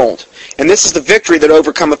the world. And this is the victory that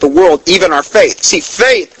overcometh the world, even our faith. See,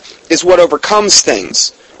 faith is what overcomes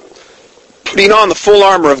things. Putting on the full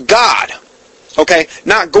armor of God. Okay?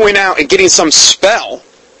 Not going out and getting some spell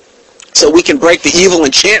so we can break the evil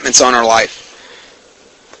enchantments on our life.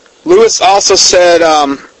 Lewis also said,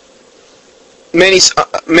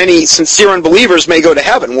 many sincere unbelievers may go to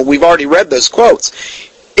heaven. Well, we've already read those quotes.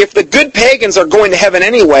 If the good pagans are going to heaven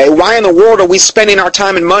anyway, why in the world are we spending our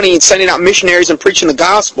time and money and sending out missionaries and preaching the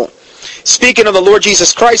gospel? Speaking of the Lord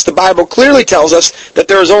Jesus Christ, the Bible clearly tells us that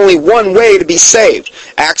there is only one way to be saved.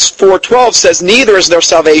 Acts 4:12 says, neither is there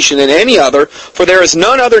salvation in any other, for there is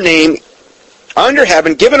none other name under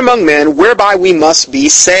heaven given among men whereby we must be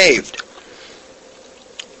saved.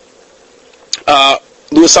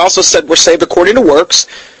 Lewis also said we're saved according to works.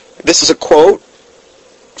 This is a quote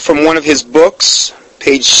from one of his books,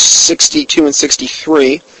 page 62 and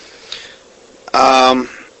 63.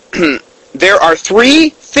 There are three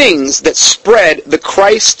things that spread the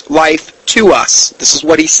Christ life to us. This is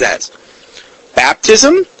what he says.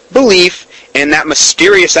 Baptism, belief, and that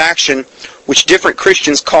mysterious action which different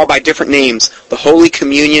Christians call by different names. The Holy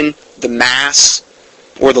Communion, the Mass,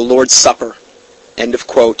 or the Lord's Supper. End of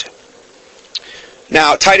quote.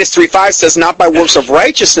 Now, Titus 3:5 says, not by works of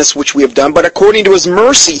righteousness which we have done, but according to His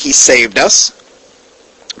mercy He saved us,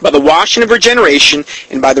 by the washing of regeneration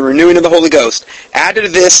and by the renewing of the Holy Ghost. Added to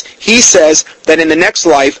this, he says that in the next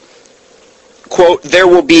life, quote, there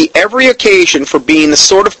will be every occasion for being the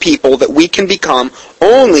sort of people that we can become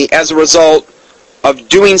only as a result of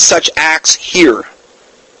doing such acts here.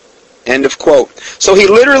 End of quote. So he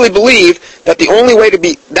literally believed that was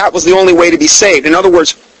the only way to be saved. In other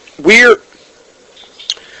words,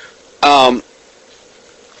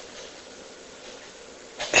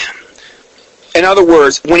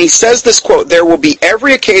 when he says this quote, there will be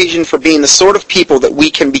every occasion for being the sort of people that we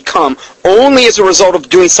can become only as a result of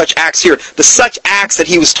doing such acts here. The such acts that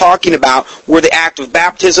he was talking about were the act of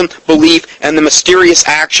baptism, belief, and the mysterious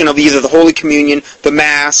action of either the Holy Communion, the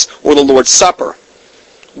Mass, or the Lord's Supper.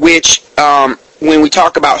 Which, when we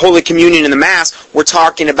talk about Holy Communion and the Mass, we're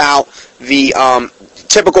talking about the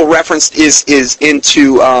typical reference is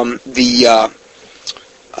into the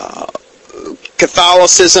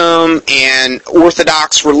Catholicism and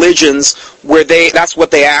Orthodox religions, where that's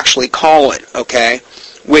what they actually call it, okay?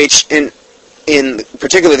 Which in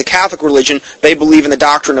particularly the Catholic religion, they believe in the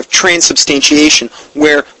doctrine of transubstantiation,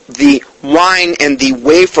 where the wine and the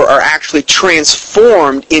wafer are actually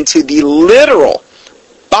transformed into the literal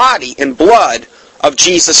body and blood of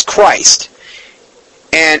Jesus Christ.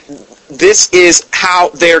 And this is how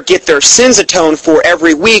they get their sins atoned for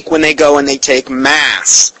every week when they go and they take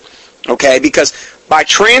Mass. Okay, because by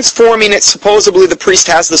transforming it, supposedly the priest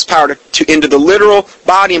has this power into the literal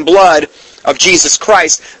body and blood of Jesus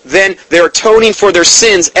Christ, then they're atoning for their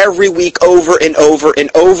sins every week over and over and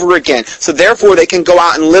over again. So therefore they can go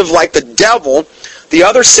out and live like the devil the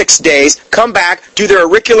other 6 days, come back, do their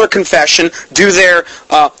auricular confession, do their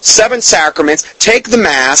 7 sacraments, take the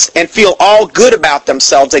Mass, and feel all good about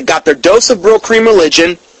themselves. They got their dose of Brill-Cream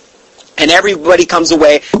religion, and everybody comes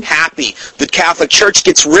away happy. The Catholic Church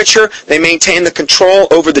gets richer. They maintain the control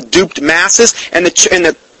over the duped masses, and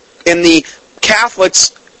the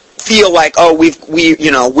Catholics feel like, oh,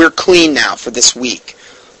 we're clean now for this week.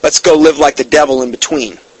 Let's go live like the devil in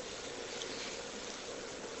between.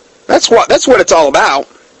 That's what it's all about.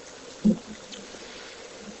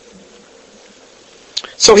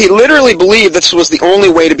 So he literally believed this was the only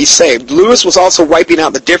way to be saved. Lewis was also wiping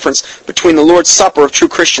out the difference between the Lord's Supper of true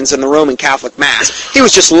Christians and the Roman Catholic Mass. He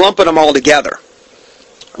was just lumping them all together.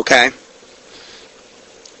 Okay?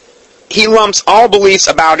 He lumps all beliefs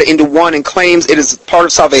about it into one and claims it is part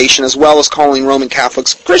of salvation, as well as calling Roman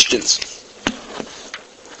Catholics Christians.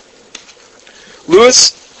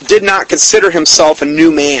 Lewis did not consider himself a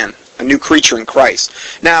new man, a new creature in Christ.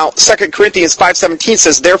 Now, 2 Corinthians 5:17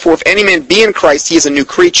 says, "Therefore, if any man be in Christ, he is a new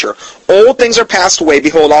creature. Old things are passed away.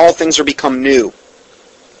 Behold, all things are become new."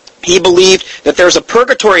 He believed that there's a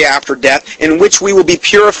purgatory after death in which we will be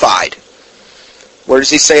purified. Where does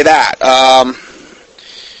he say that?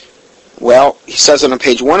 Well, he says it on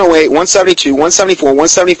page 108, 172, 174,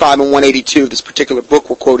 175, and 182 of this particular book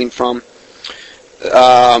we're quoting from.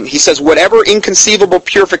 He says, whatever inconceivable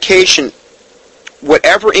purification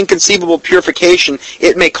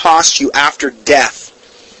it may cost you after death.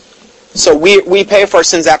 So we pay for our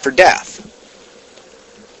sins after death.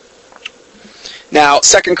 Now,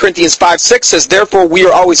 2 Corinthians 5:6 says, "Therefore we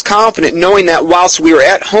are always confident, knowing that whilst we are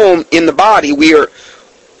at home in the body, we are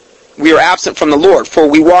absent from the Lord. For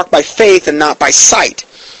we walk by faith and not by sight.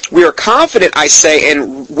 We are confident, I say,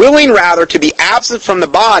 and willing rather to be absent from the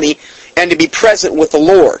body and to be present with the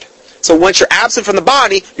Lord." So once you're absent from the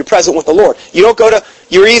body, you're present with the Lord. You don't go to,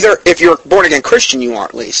 if you're a born-again Christian, you are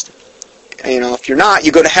at least. If you're not,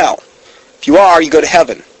 you go to hell. If you are, you go to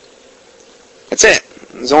heaven. That's it.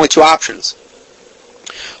 There's only two options.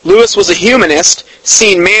 Lewis was a humanist,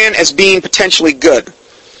 seeing man as being potentially good.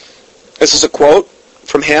 This is a quote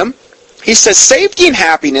from him. He says, "Safety and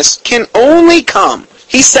happiness can only come,"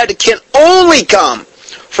 he said, "it can only come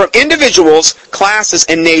from individuals, classes,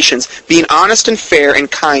 and nations being honest and fair and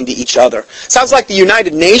kind to each other." Sounds like the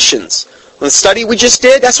United Nations. The study we just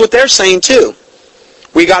did, that's what they're saying too.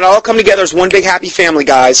 We got to all come together as one big happy family,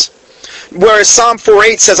 guys. Whereas Psalm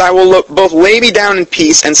 4:8 says, "I will both lay me down in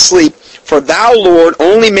peace and sleep, for thou, Lord,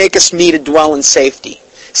 only makest me to dwell in safety."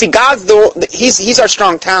 See, God's He's our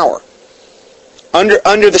strong tower. Under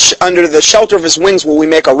the shelter of His wings will we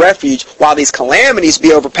make a refuge while these calamities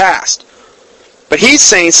be overpassed. But he's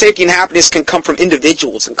saying safety and happiness can come from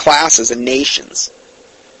individuals and classes and nations.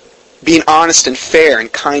 Being honest and fair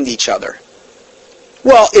and kind to each other.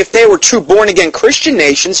 Well, if they were true born-again Christian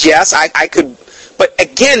nations, yes, I could. But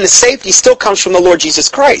again, the safety still comes from the Lord Jesus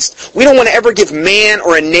Christ. We don't want to ever give man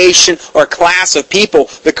or a nation or a class of people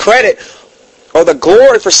the credit or the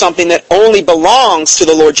glory for something that only belongs to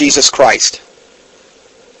the Lord Jesus Christ.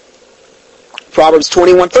 Proverbs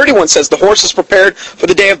 21:31 says, "The horse is prepared for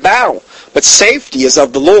the day of battle, but safety is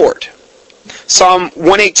of the Lord." Psalm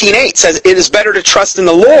 118:8 says, "It is better to trust in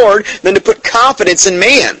the Lord than to put confidence in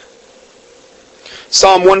man."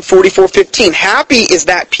 Psalm 144:15, "Happy is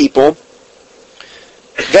that people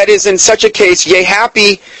that is in such a case, yea,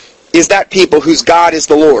 happy is that people whose God is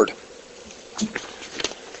the Lord.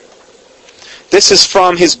 This is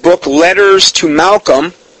from his book, Letters to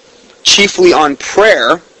Malcolm, chiefly on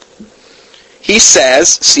prayer. He says,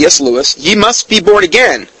 C.S. Lewis, ye must be born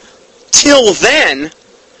again. Till then,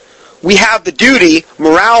 we have the duty,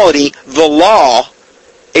 morality, the law,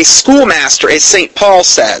 a schoolmaster, as St. Paul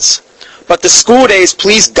says. But the school days,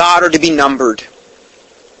 please God, are to be numbered.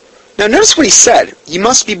 Now notice what he said. You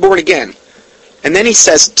must be born again. And then he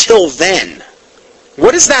says, till then.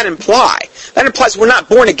 What does that imply? That implies we're not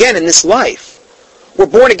born again in this life. We're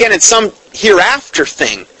born again in some hereafter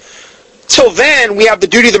thing. Till then, we have the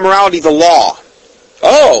duty, the morality, the law.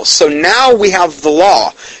 Oh, so now we have the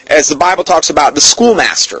law. As the Bible talks about the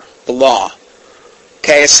schoolmaster, the law.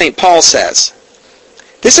 Okay, as St. Paul says.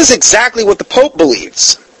 This is exactly what the Pope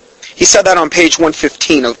believes. He said that on page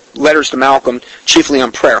 115 of Letters to Malcolm, chiefly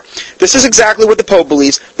on prayer. This is exactly what the Pope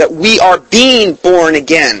believes, that we are being born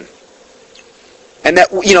again. And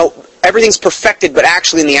that, everything's perfected, but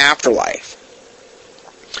actually in the afterlife.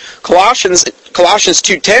 Colossians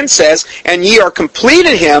 2:10 says, and ye are complete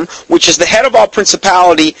in him, which is the head of all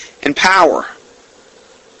principality and power.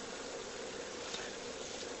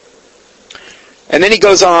 And then he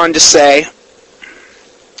goes on to say,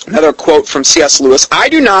 another quote from C.S. Lewis, I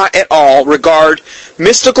do not at all regard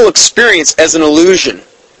mystical experience as an illusion.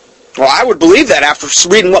 Well, I would believe that after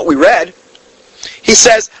reading what we read. He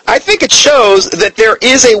says, I think it shows that there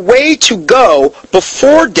is a way to go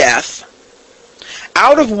before death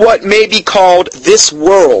out of what may be called this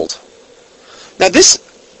world. Now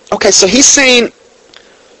so he's saying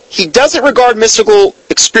he doesn't regard mystical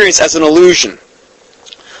experience as an illusion.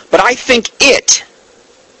 But I think it,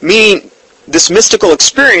 meaning this mystical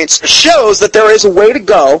experience, shows that there is a way to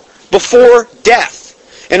go before death.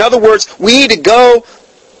 In other words, we need to go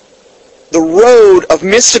the road of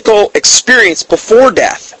mystical experience before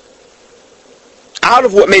death, out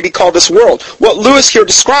of what may be called this world. What Lewis here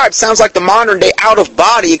describes sounds like the modern day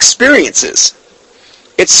out-of-body experiences.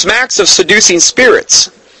 It smacks of seducing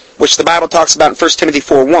spirits, which the Bible talks about in 1 Timothy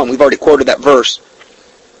 4:1. We've already quoted that verse.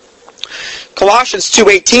 Colossians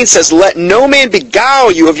 2:18 says, let no man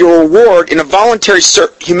beguile you of your reward in a voluntary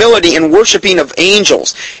humility and worshiping of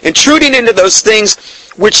angels, intruding into those things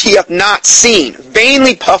which he hath not seen,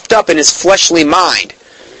 vainly puffed up in his fleshly mind.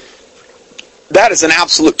 That is an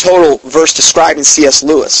absolute total verse describing C.S.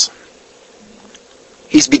 Lewis.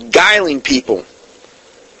 He's beguiling people.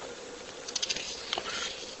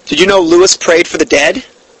 Did you know Lewis prayed for the dead?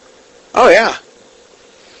 Oh yeah.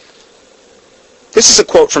 This is a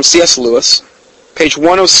quote from C.S. Lewis, page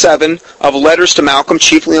 107 of Letters to Malcolm,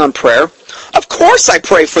 chiefly on prayer. Of course I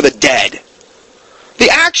pray for the dead. The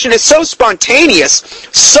action is so spontaneous,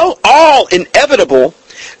 so all inevitable,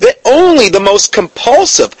 that only the most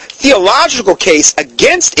compulsive theological case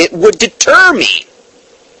against it would deter me.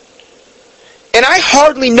 And I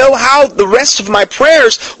hardly know how the rest of my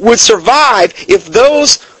prayers would survive if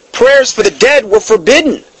those prayers for the dead were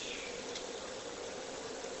forbidden.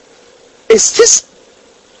 This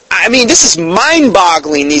is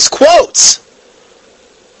mind-boggling, these quotes.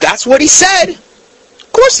 That's what he said.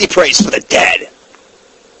 Of course he prays for the dead.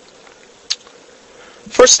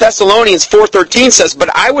 1 Thessalonians 4:13 says, but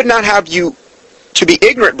I would not have you to be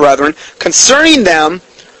ignorant, brethren, concerning them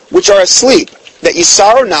which are asleep, that ye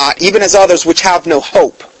sorrow not, even as others which have no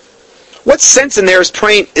hope. What sense in there is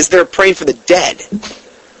there praying for the dead?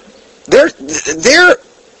 Their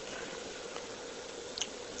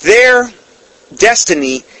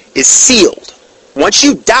destiny is sealed. Once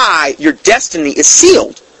you die, your destiny is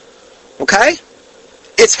sealed. Okay?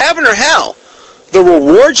 It's heaven or hell. The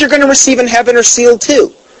rewards you're going to receive in heaven are sealed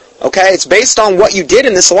too. Okay? It's based on what you did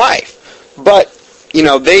in this life. But,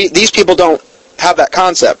 these people don't have that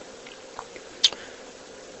concept.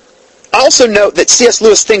 Also note that C.S.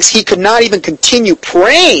 Lewis thinks he could not even continue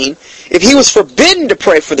praying if he was forbidden to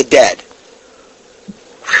pray for the dead.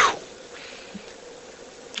 Whew.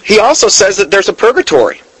 He also says that there's a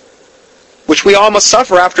purgatory, which we all must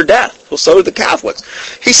suffer after death. Well, so do the Catholics.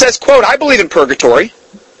 He says, quote, I believe in purgatory.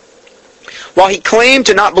 While he claimed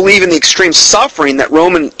to not believe in the extreme suffering that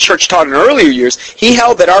Roman Church taught in earlier years, he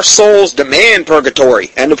held that our souls demand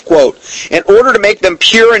purgatory, end of quote, in order to make them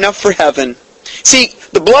pure enough for heaven. See,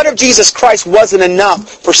 the blood of Jesus Christ wasn't enough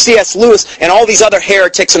for C.S. Lewis and all these other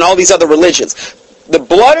heretics and all these other religions. The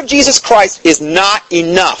blood of Jesus Christ is not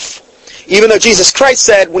enough. Even though Jesus Christ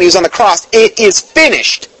said when he was on the cross, it is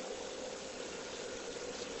finished.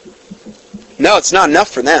 No, it's not enough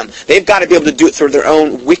for them. They've got to be able to do it through their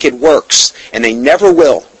own wicked works, and they never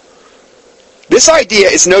will. This idea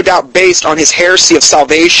is no doubt based on his heresy of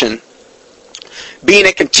salvation being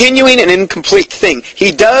a continuing and incomplete thing.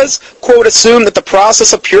 He does, quote, assume that the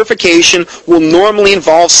process of purification will normally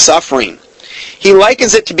involve suffering. He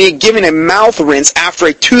likens it to be giving a mouth rinse after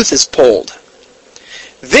a tooth is pulled.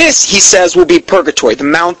 This, he says, will be purgatory, the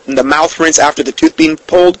mouth rinse after the tooth being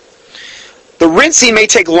pulled. The rinsing may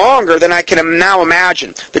take longer than I can now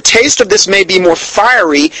imagine. The taste of this may be more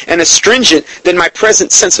fiery and astringent than my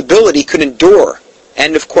present sensibility could endure.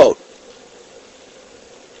 End of quote.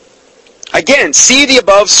 Again, see the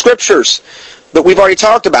above scriptures that we've already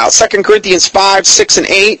talked about. 2 Corinthians 5, 6, and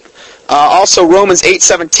 8. Also Romans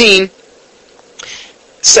 8:17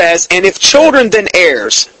 says, and if children then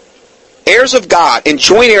heirs, heirs of God, and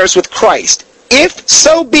joint heirs with Christ, if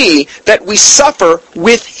so be that we suffer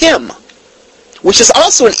with him, which is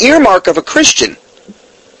also an earmark of a Christian.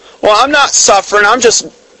 Well, I'm not suffering, I'm just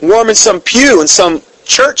warming some pew in some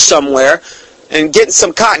church somewhere and getting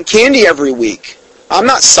some cotton candy every week. I'm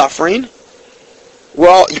not suffering.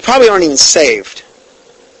 Well, you probably aren't even saved.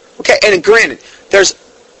 Okay, and granted, there's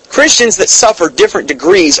Christians that suffer different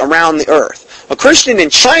degrees around the earth. A Christian in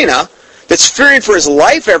China that's fearing for his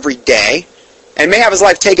life every day and may have his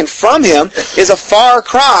life taken from him is a far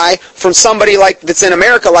cry from somebody like that's in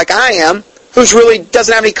America like I am, who's really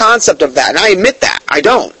doesn't have any concept of that. And I admit that. I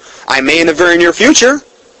don't. I may in the very near future,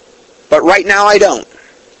 but right now I don't.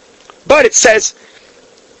 But it says,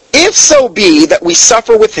 if so be that we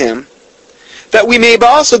suffer with him, that we may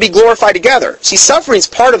also be glorified together. See, suffering is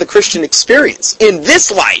part of the Christian experience in this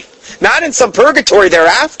life, not in some purgatory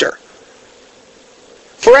thereafter.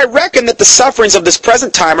 For I reckon that the sufferings of this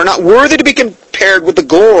present time are not worthy to be compared with the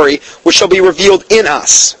glory which shall be revealed in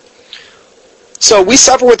us. So we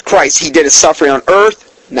suffer with Christ. He did his suffering on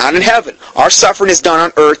earth, not in heaven. Our suffering is done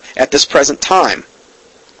on earth at this present time.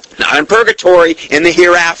 Not in purgatory, in the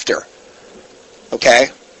hereafter. Okay?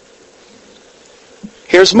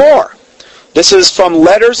 Here's more. This is from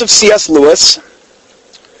Letters of C.S. Lewis.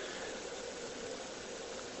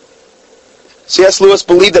 C.S. Lewis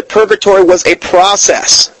believed that purgatory was a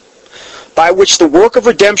process by which the work of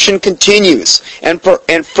redemption continues and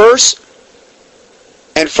first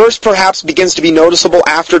perhaps begins to be noticeable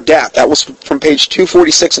after death. That was from page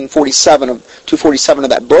 246 and 247 of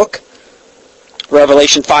that book.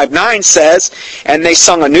 Revelation 5:9 says, and they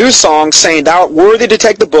sung a new song, saying, thou art worthy to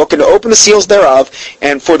take the book and to open the seals thereof,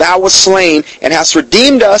 and for thou wast slain, and hast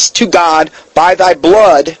redeemed us to God by thy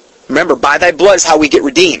blood. Remember, by thy blood is how we get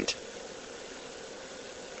redeemed.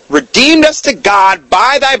 Redeemed us to God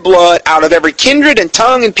by thy blood out of every kindred and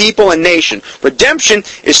tongue and people and nation. Redemption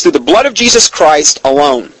is through the blood of Jesus Christ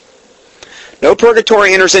alone. No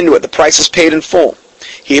purgatory enters into it. The price is paid in full.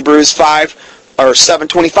 Hebrews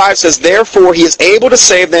 7:25 says, therefore he is able to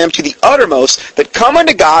save them to the uttermost that come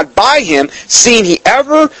unto God by him, seeing he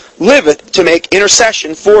ever liveth to make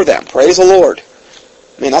intercession for them. Praise the Lord.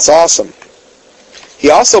 Man, that's awesome. He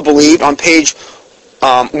also believed on page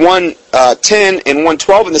 110 and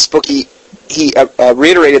 112 in this book, he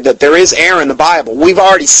reiterated that there is error in the Bible. We've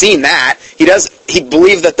already seen that. He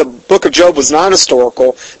believed that the book of Job was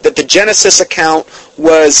non-historical, that the Genesis account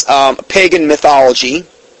was pagan mythology.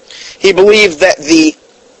 He believed that the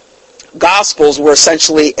Gospels were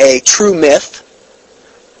essentially a true myth,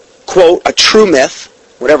 quote, a true myth,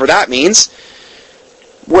 whatever that means.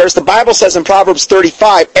 Whereas the Bible says in Proverbs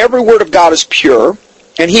 35, every word of God is pure,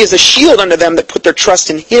 and he is a shield unto them that put their trust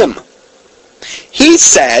in him. He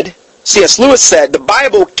said, C.S. Lewis said, the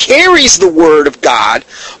Bible carries the word of God,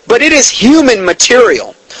 but it is human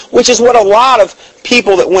material, which is what a lot of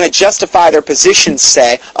people that want to justify their positions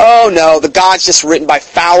say. Oh no, the God's just written by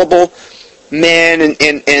fallible men, and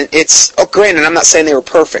it's, oh granted, I'm not saying they were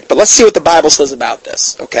perfect, but let's see what the Bible says about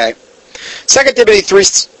this, okay? 2 Timothy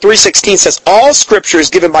 3:16 says, all Scripture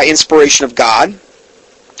is given by inspiration of God.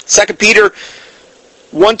 2 Peter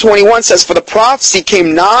 1:21 says, for the prophecy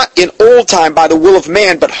came not in old time by the will of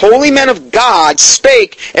man, but holy men of God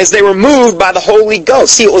spake as they were moved by the Holy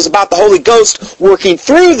Ghost. See, it was about the Holy Ghost working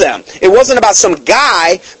through them. It wasn't about some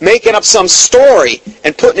guy making up some story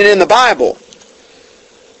and putting it in the Bible.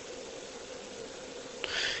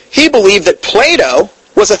 He believed that Plato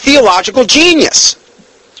was a theological genius.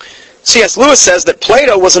 C.S. Lewis says that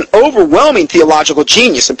Plato was an overwhelming theological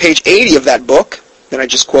genius in page 80 of that book that I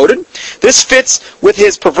just quoted. This fits with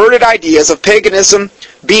his perverted ideas of paganism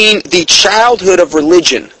being the childhood of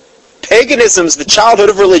religion. Paganism's the childhood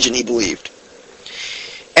of religion, he believed.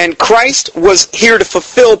 And Christ was here to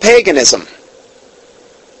fulfill paganism.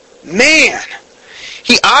 Man,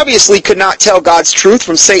 he obviously could not tell God's truth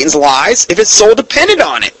from Satan's lies if his soul depended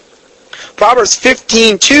on it. Proverbs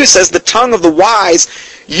 15:2 says, the tongue of the wise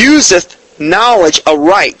useth knowledge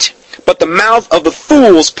aright, but the mouth of the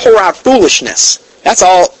fools pour out foolishness. That's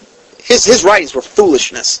all. His writings were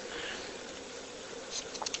foolishness.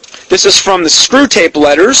 This is from the Screwtape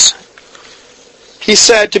Letters. He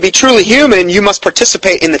said, to be truly human, you must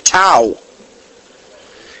participate in the Tao.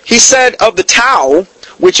 He said of the Tao,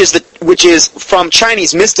 which is from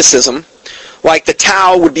Chinese mysticism, like the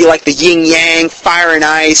Tao would be like the yin-yang, fire and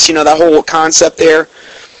ice, that whole concept there.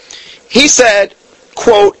 He said,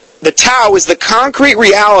 quote, the Tao is the concrete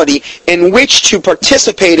reality in which to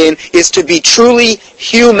participate in is to be truly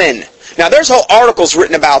human. Now there's whole articles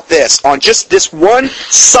written about this, on just this one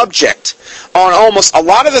subject, on almost a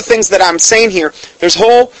lot of the things that I'm saying here. There's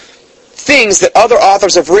whole things that other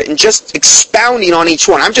authors have written just expounding on each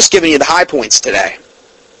one. I'm just giving you the high points today.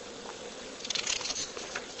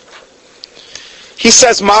 He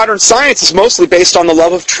says modern science is mostly based on the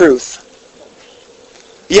love of truth.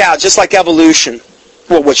 Yeah, just like evolution.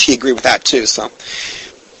 Well, which he agreed with that too, so.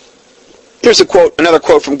 Here's a quote, another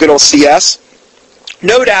quote from good old C.S.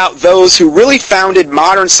 No doubt those who really founded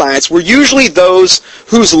modern science were usually those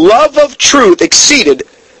whose love of truth exceeded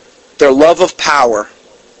their love of power.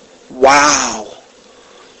 Wow.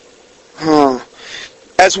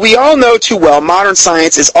 As we all know too well, modern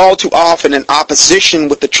science is all too often in opposition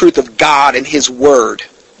with the truth of God and His Word.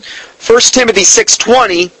 1 Timothy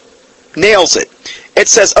 6:20 nails it. It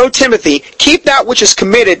says, O Timothy, keep that which is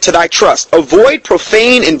committed to thy trust. Avoid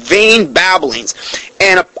profane and vain babblings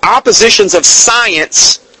and oppositions of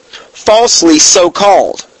science, falsely so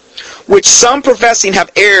called, which some professing have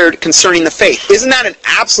erred concerning the faith. Isn't that an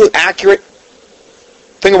absolute accurate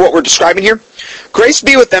thing of what we're describing here? Grace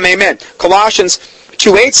be with them, amen. Colossians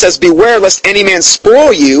 2:8 says, beware lest any man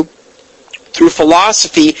spoil you through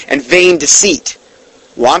philosophy and vain deceit.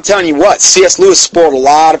 Well, I'm telling you what, C.S. Lewis spoiled a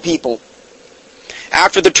lot of people.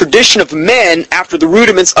 After the tradition of men, after the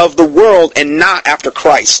rudiments of the world, and not after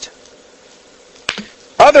Christ.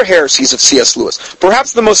 Other heresies of C.S. Lewis.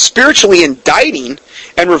 Perhaps the most spiritually indicting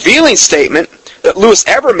and revealing statement that Lewis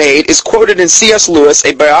ever made is quoted in C.S. Lewis,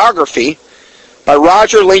 a biography by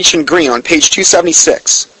Roger Langston Green on page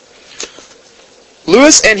 276.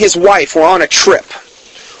 Lewis and his wife were on a trip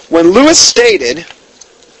when Lewis stated,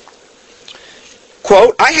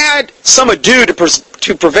 quote, I had some ado to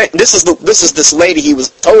prevent, this is this lady, she was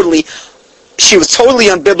totally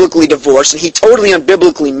unbiblically divorced, and he totally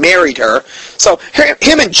unbiblically married her. So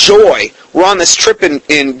him and Joy were on this trip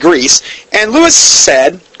in Greece, and Lewis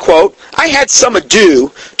said, quote, I had some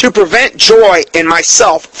ado to prevent Joy and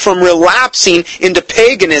myself from relapsing into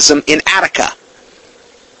paganism in Attica.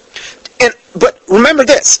 But remember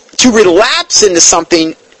this, to relapse into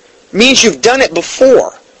something means you've done it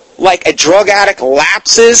before. Like a drug addict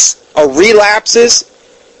lapses or relapses,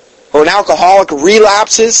 or an alcoholic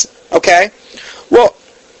relapses, okay? Well,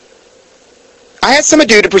 I had some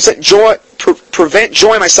ado to prevent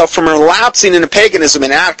Joy myself from relapsing into paganism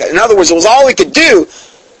in Attica. In other words, it was all we could do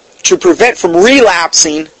to prevent from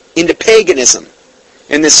relapsing into paganism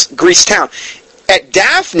in this Greece town. At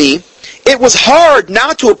Daphne, it was hard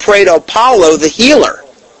not to pray to Apollo the healer.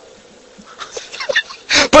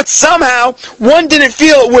 But somehow, one didn't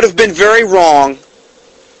feel it would have been very wrong.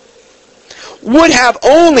 Would have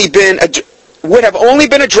only been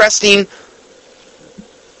addressing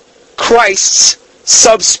Christ's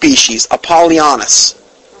subspecies, Apollonius.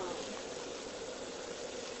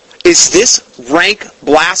 Is this rank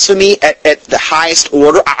blasphemy at the highest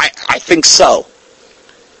order? I think so.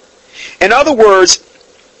 In other words,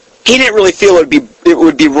 he didn't really feel it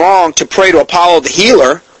would be wrong to pray to Apollo the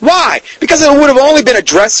healer. Why? Because it would have only been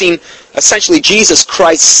addressing essentially Jesus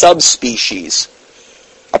Christ's subspecies,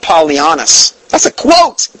 Apollonius. That's a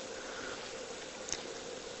quote.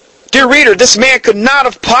 Dear reader, this man could not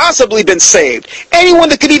have possibly been saved. Anyone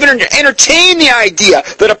that could even entertain the idea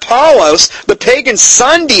that Apollos, the pagan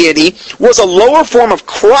sun deity, was a lower form of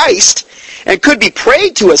Christ and could be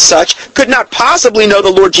prayed to as such, could not possibly know the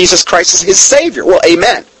Lord Jesus Christ as his Savior. Well,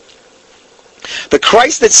 amen. The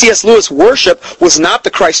Christ that C.S. Lewis worshipped was not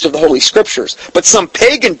the Christ of the Holy Scriptures, but some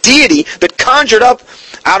pagan deity that conjured up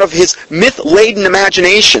out of his myth-laden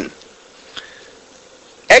imagination.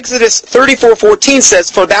 Exodus 34:14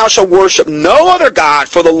 says, For thou shalt worship no other God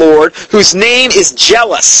for the Lord, whose name is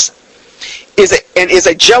jealous, is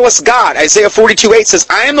a jealous God. Isaiah 42:8 says,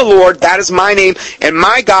 I am the Lord, that is my name, and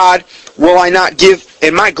my God will I not give,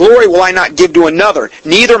 and my glory will I not give to another,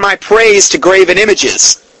 neither my praise to graven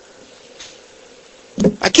images.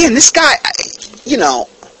 Again, this guy, he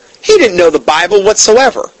didn't know the Bible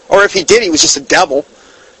whatsoever. Or if he did, he was just a devil,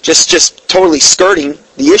 just totally skirting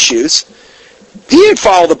the issues. He didn't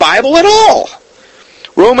follow the Bible at all.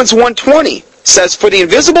 Romans 1:20 says, For the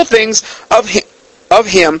invisible things of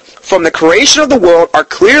him from the creation of the world are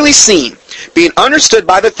clearly seen, being understood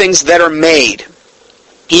by the things that are made,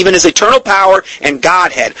 even his eternal power and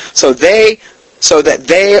Godhead, so that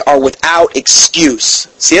they are without excuse.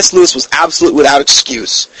 C.S. Lewis was absolutely without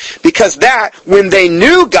excuse. Because that, when they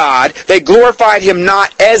knew God, they glorified him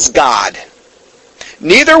not as God.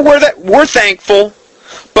 Neither were thankful,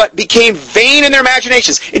 but became vain in their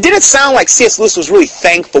imaginations. It didn't sound like C.S. Lewis was really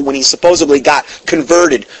thankful when he supposedly got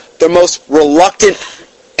converted. The most reluctant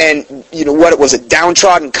and, a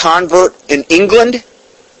downtrodden convert in England.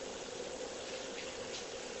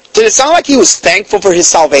 Did it sound like he was thankful for his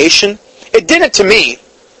salvation? It didn't to me.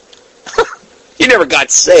 He never got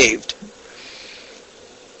saved.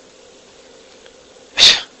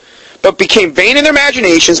 But became vain in their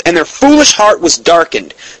imaginations, and their foolish heart was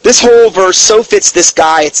darkened. This whole verse so fits this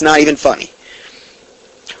guy, it's not even funny.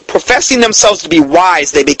 Professing themselves to be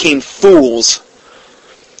wise, they became fools,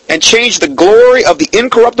 and changed the glory of the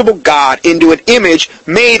incorruptible God into an image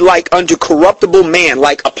made like unto corruptible man,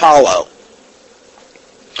 like Apollo.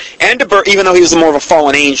 And even though he was more of a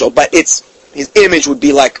fallen angel, but his image would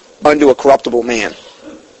be like unto a corruptible man.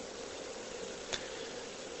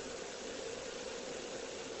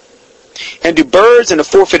 And to birds and to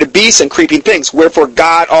four-footed beasts and creeping things. Wherefore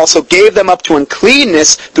God also gave them up to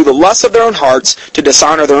uncleanness through the lust of their own hearts, to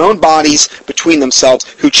dishonor their own bodies between themselves,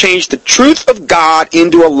 who changed the truth of God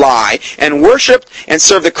into a lie, and worshipped and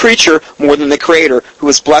served the creature more than the Creator, who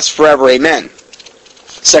is blessed forever. Amen.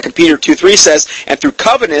 2 Peter 2:3 says, and through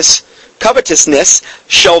covetousness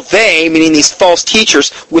shall they, meaning these false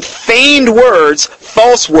teachers, with feigned words,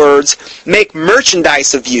 false words, make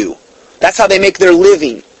merchandise of you. That's how they make their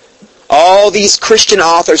living. All these Christian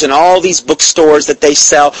authors and all these bookstores that they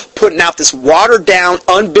sell, putting out this watered-down,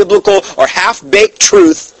 unbiblical, or half-baked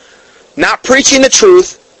truth, not preaching the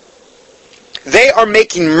truth. They are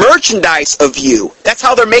making merchandise of you. That's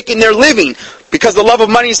how they're making their living, because the love of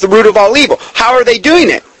money is the root of all evil. How are they doing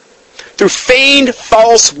it? Through feigned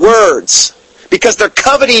false words. Because they're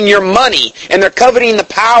coveting your money, and they're coveting the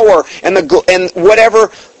power, and whatever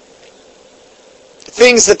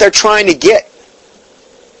things that they're trying to get.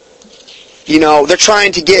 They're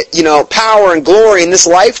trying to get, power and glory in this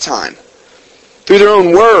lifetime through their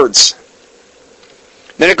own words.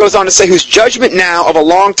 Then it goes on to say, whose judgment now of a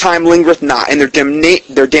long time lingereth not, and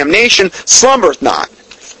their damnation slumbereth not.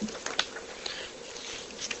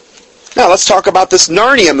 Now let's talk about this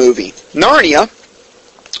Narnia movie. Narnia,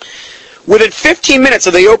 within 15 minutes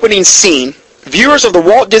of the opening scene, viewers of the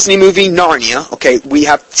Walt Disney movie Narnia, okay, we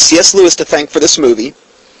have C.S. Lewis to thank for this movie,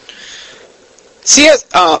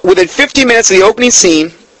 within 15 minutes of the opening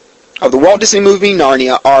scene of the Walt Disney movie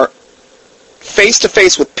Narnia are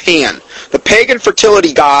face-to-face with Pan, the pagan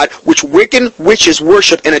fertility god which wicked witches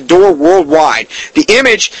worship and adore worldwide. The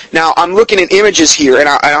image, now I'm looking at images here, and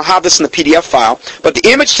I'll have this in the PDF file, but the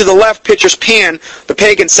image to the left pictures Pan, the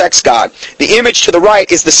pagan sex god. The image to the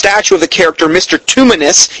right is the statue of the character Mr.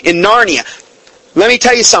 Tuminus in Narnia. Let me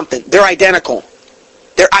tell you something. They're identical.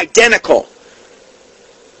 They're identical.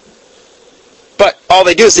 But all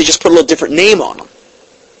they do is they just put a little different name on them.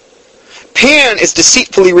 Pan is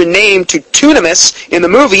deceitfully renamed to Tunimus in the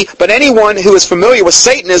movie, but anyone who is familiar with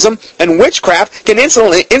Satanism and witchcraft can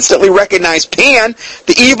instantly recognize Pan,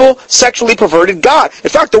 the evil, sexually perverted god. In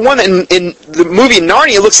fact, the one in the movie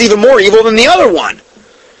Narnia looks even more evil than the other one.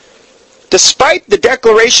 Despite the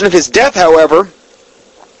declaration of his death, however,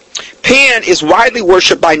 Pan is widely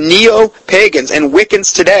worshipped by neo-pagans and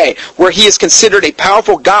Wiccans today, where he is considered a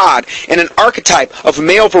powerful god and an archetype of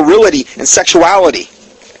male virility and sexuality.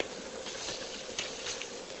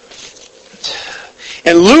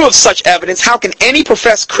 In lieu of such evidence, how can any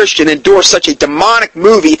professed Christian endorse such a demonic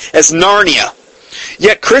movie as Narnia?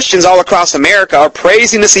 Yet Christians all across America are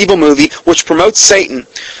praising this evil movie which promotes Satan.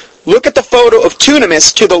 Look at the photo of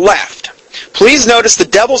Tunimus to the left. Please notice the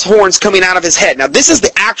devil's horns coming out of his head. Now this is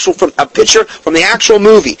a picture from the actual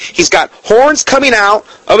movie. He's got horns coming out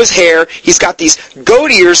of his hair. He's got these goat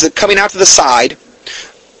ears that coming out to the side.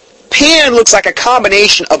 Pan looks like a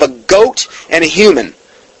combination of a goat and a human.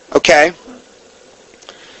 Okay?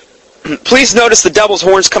 Please notice the devil's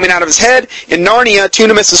horns coming out of his head. In Narnia,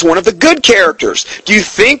 Tunimus is one of the good characters. Do you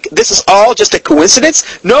think this is all just a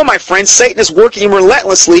coincidence? No, my friends, Satan is working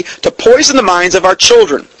relentlessly to poison the minds of our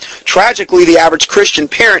children. Tragically, the average Christian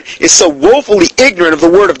parent is so woefully ignorant of the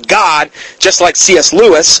Word of God, just like C.S.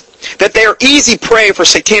 Lewis, that they are easy prey for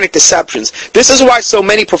satanic deceptions. This is why so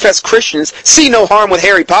many professed Christians see no harm with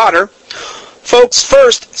Harry Potter. Folks,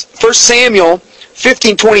 1 Samuel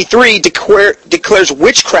 15:23 declares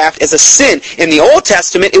witchcraft as a sin. In the Old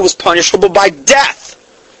Testament, it was punishable by death.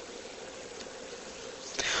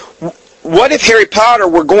 What if Harry Potter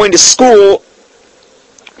were going to school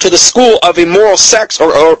to the school of immoral sex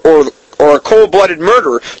or a cold-blooded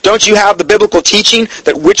murderer? Don't you have the biblical teaching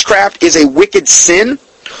that witchcraft is a wicked sin?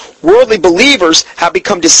 Worldly believers have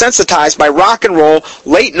become desensitized by rock and roll,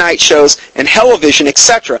 late-night shows, and television,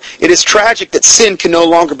 etc. It is tragic that sin can no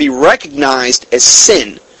longer be recognized as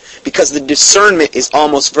sin because the discernment is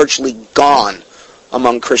almost virtually gone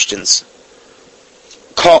among Christians,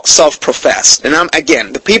 self-professed. And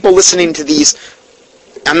again, the people listening to these,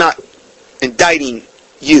 I'm not indicting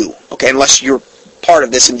you, okay, unless you're part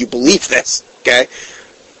of this and you believe this, okay?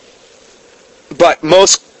 But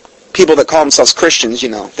most people that call themselves Christians, they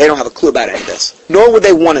don't have a clue about any of this. Nor would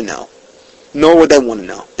they want to know.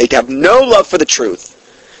 They have no love for the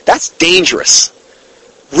truth. That's dangerous.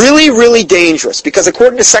 Really, really dangerous. Because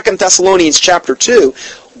according to 2 Thessalonians chapter 2,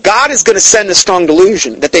 God is going to send a strong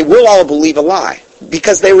delusion that they will all believe a lie.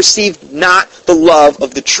 Because they received not the love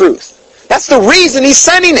of the truth. That's the reason he's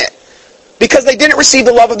sending it. Because they didn't receive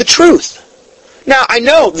the love of the truth. Now, I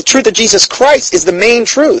know the truth of Jesus Christ is the main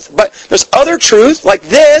truth, but there's other truth like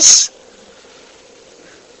this.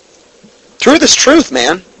 Truth is truth,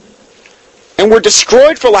 man. And we're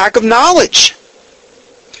destroyed for lack of knowledge.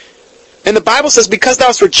 And the Bible says, because thou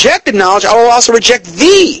hast rejected knowledge, I will also reject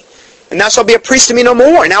thee. And thou shalt be a priest to me no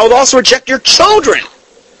more. And I will also reject your children.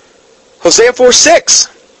 Hosea 4:6.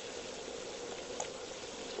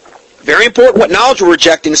 Very important what knowledge we're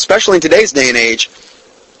rejecting, especially in today's day and age.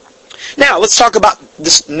 Now, let's talk about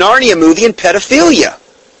this Narnia movie and pedophilia.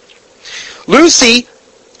 Lucy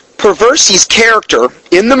Perversi's character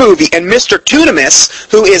in the movie and Mr.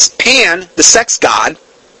 Tunimus, who is Pan, the sex god,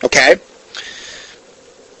 okay?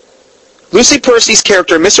 Lucy Percy's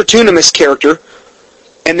character and Mr. Tunimus' character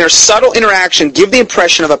and their subtle interaction give the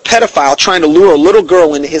impression of a pedophile trying to lure a little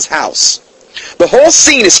girl into his house. The whole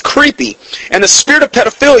scene is creepy, and the spirit of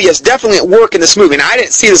pedophilia is definitely at work in this movie. And I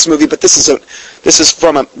didn't see this movie, but this is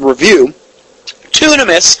from a review.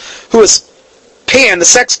 Tunimus, who is Pan, the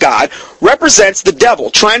sex god, represents the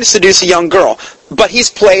devil trying to seduce a young girl. But he's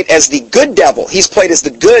played as the good devil. He's played as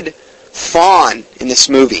the good fawn in this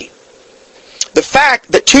movie. The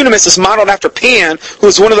fact that Tunimus is modeled after Pan, who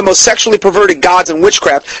is one of the most sexually perverted gods in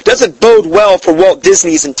witchcraft, doesn't bode well for Walt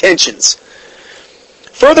Disney's intentions.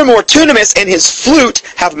 Furthermore, Tunimus and his flute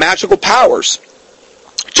have magical powers,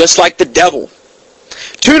 just like the devil.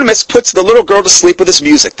 Tunimus puts the little girl to sleep with his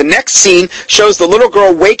music. The next scene shows the little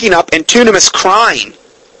girl waking up and Tunimus crying,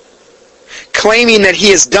 claiming that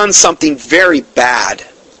he has done something very bad.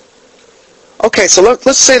 Okay, so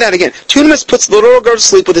let's say that again. Tunimus puts the little girl to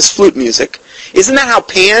sleep with his flute music. Isn't that how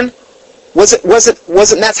Pan? Isn't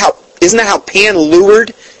that how Pan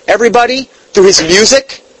lured everybody through his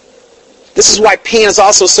music? This is why Pan is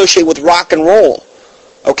also associated with rock and roll,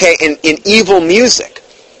 okay, in evil music,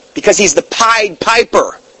 because he's the Pied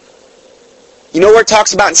Piper. You know where it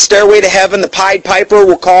talks about in Stairway to Heaven, the Pied Piper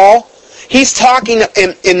will call? He's talking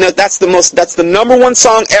that's the number one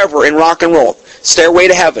song ever in rock and roll, Stairway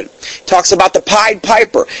to Heaven. Talks about the Pied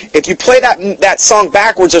Piper. If you play that song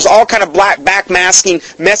backwards, there's all kind of black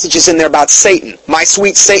backmasking messages in there about Satan, my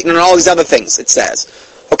sweet Satan, and all these other things it says.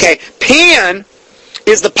 Okay, Pan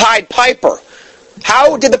is the Pied Piper.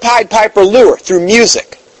 How did the Pied Piper lure? Through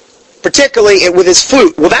music. Particularly with his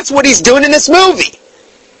flute. Well, that's what he's doing in this movie.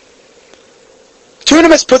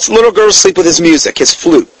 Tunimus puts the little girl to sleep with his music, his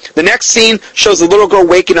flute. The next scene shows the little girl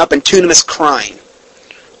waking up and Tunimus crying,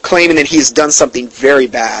 claiming that he's done something very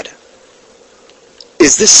bad.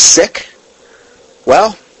 Is this sick?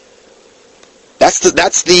 Well, that's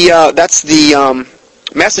the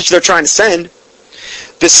message they're trying to send.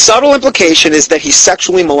 The subtle implication is that he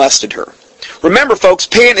sexually molested her. Remember, folks,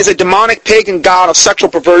 Pan is a demonic pagan god of sexual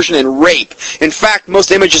perversion and rape. In fact,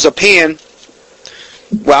 most images of Pan,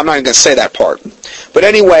 well, I'm not even going to say that part. But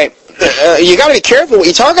anyway, you got to be careful what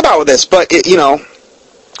you talk about with this. But,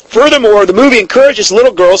 furthermore, the movie encourages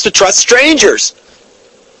little girls to trust strangers.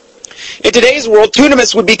 In today's world,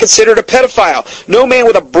 Tunimus would be considered a pedophile. No man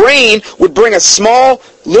with a brain would bring a strange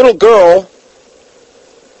little girl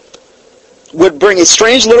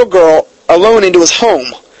alone into his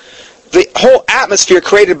home. The whole atmosphere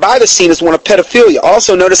created by the scene is one of pedophilia.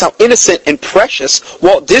 Also, notice how innocent and precious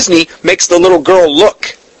Walt Disney makes the little girl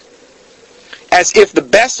look. As if the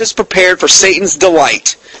best is prepared for Satan's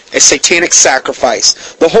delight, a satanic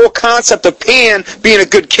sacrifice. The whole concept of Pan being a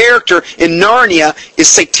good character in Narnia is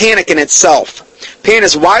satanic in itself. Pan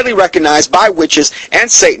is widely recognized by witches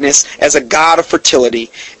and Satanists as a god of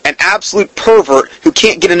fertility, an absolute pervert who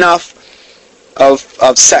can't get enough of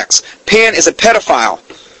sex. Pan is a pedophile.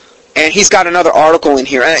 And he's got another article in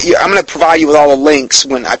here. I'm going to provide you with all the links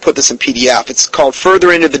when I put this in PDF. It's called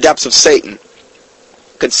Further Into the Depths of Satan.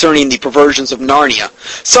 concerning the perversions of Narnia.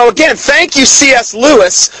 So again, thank you, C.S.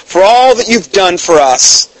 Lewis, for all that you've done for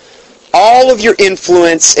us. All of your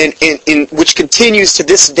influence, in which continues to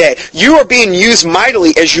this day. You are being used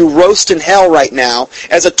mightily as you roast in hell right now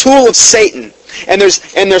as a tool of Satan. And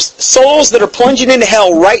there's souls that are plunging into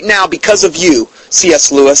hell right now because of you,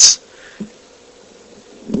 C.S. Lewis.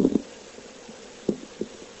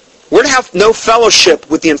 We're to have no fellowship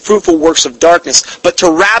with the unfruitful works of darkness, but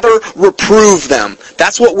to rather reprove them.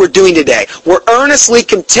 That's what we're doing today. We're earnestly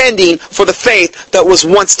contending for the faith that was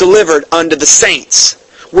once delivered unto the saints.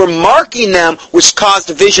 We're marking them which cause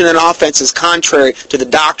division and offenses contrary to the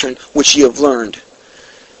doctrine which you have learned.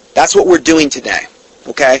 That's what we're doing today.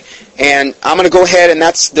 Okay? And I'm going to go ahead, and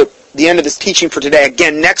that's the end of this teaching for today.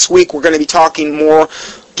 Again, next week we're going to be talking more,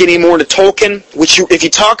 getting more into Tolkien, which if you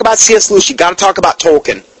talk about C.S. Lewis, you've got to talk about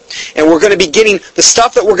Tolkien. And we're going to be getting, the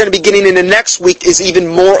stuff that we're going to be getting into next week is even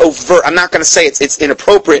more overt. I'm not going to say it's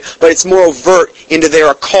inappropriate, but it's more overt into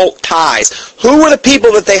their occult ties. Who were the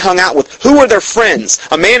people that they hung out with? Who were their friends?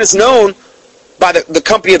 A man is known by the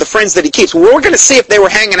company of the friends that he keeps. Well, we're going to see if they were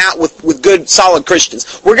hanging out with good, solid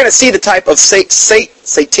Christians. We're going to see the type of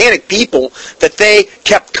satanic people that they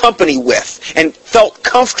kept company with and felt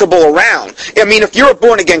comfortable around. I mean, if you're a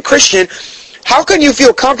born-again Christian, how can you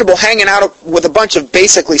feel comfortable hanging out with a bunch of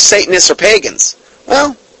basically Satanists or pagans?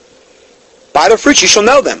 Well, by their fruits you shall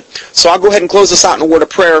know them. So I'll go ahead and close this out in a word of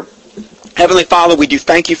prayer. Heavenly Father, we do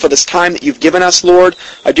thank you for this time that you've given us, Lord.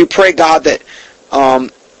 I do pray, God, that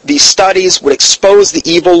these studies would expose the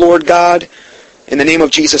evil, Lord God, in the name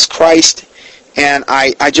of Jesus Christ. And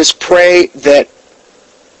I just pray that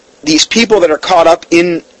these people that are caught up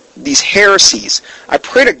in these heresies, I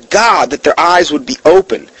pray to God that their eyes would be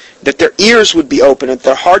open, that their ears would be open, that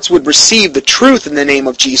their hearts would receive the truth in the name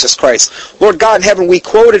of Jesus Christ. Lord God in heaven, we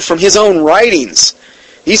quoted from His own writings.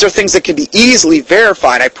 These are things that can be easily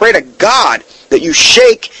verified. I pray to God that you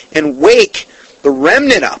shake and wake the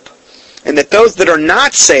remnant up, and that those that are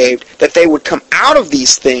not saved, that they would come out of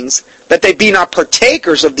these things, that they be not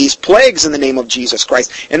partakers of these plagues in the name of Jesus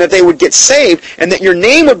Christ, and that they would get saved, and that your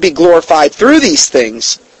name would be glorified through these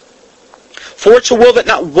things. For it's your will that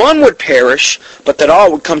not one would perish, but that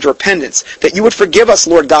all would come to repentance. That you would forgive us,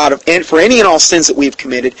 Lord God, for any and all sins that we have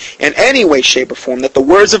committed, in any way, shape, or form. That the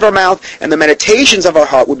words of our mouth and the meditations of our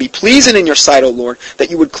heart would be pleasing in your sight, O Lord.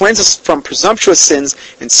 That you would cleanse us from presumptuous sins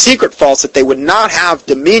and secret faults, that they would not have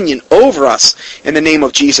dominion over us in the name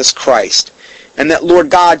of Jesus Christ. And that,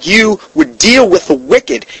 Lord God, you would deal with the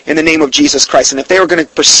wicked in the name of Jesus Christ. And if they were going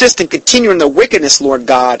to persist and continue in their wickedness, Lord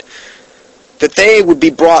God, that they would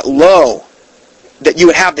be brought low. That you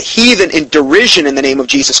would have the heathen in derision in the name of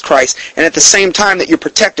Jesus Christ, and at the same time that your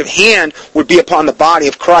protective hand would be upon the body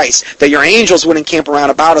of Christ, that your angels would encamp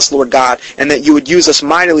around about us, Lord God, and that you would use us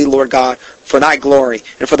mightily, Lord God, for thy glory,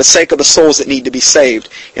 and for the sake of the souls that need to be saved.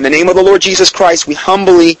 In the name of the Lord Jesus Christ, we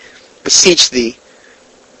humbly beseech thee.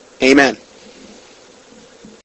 Amen.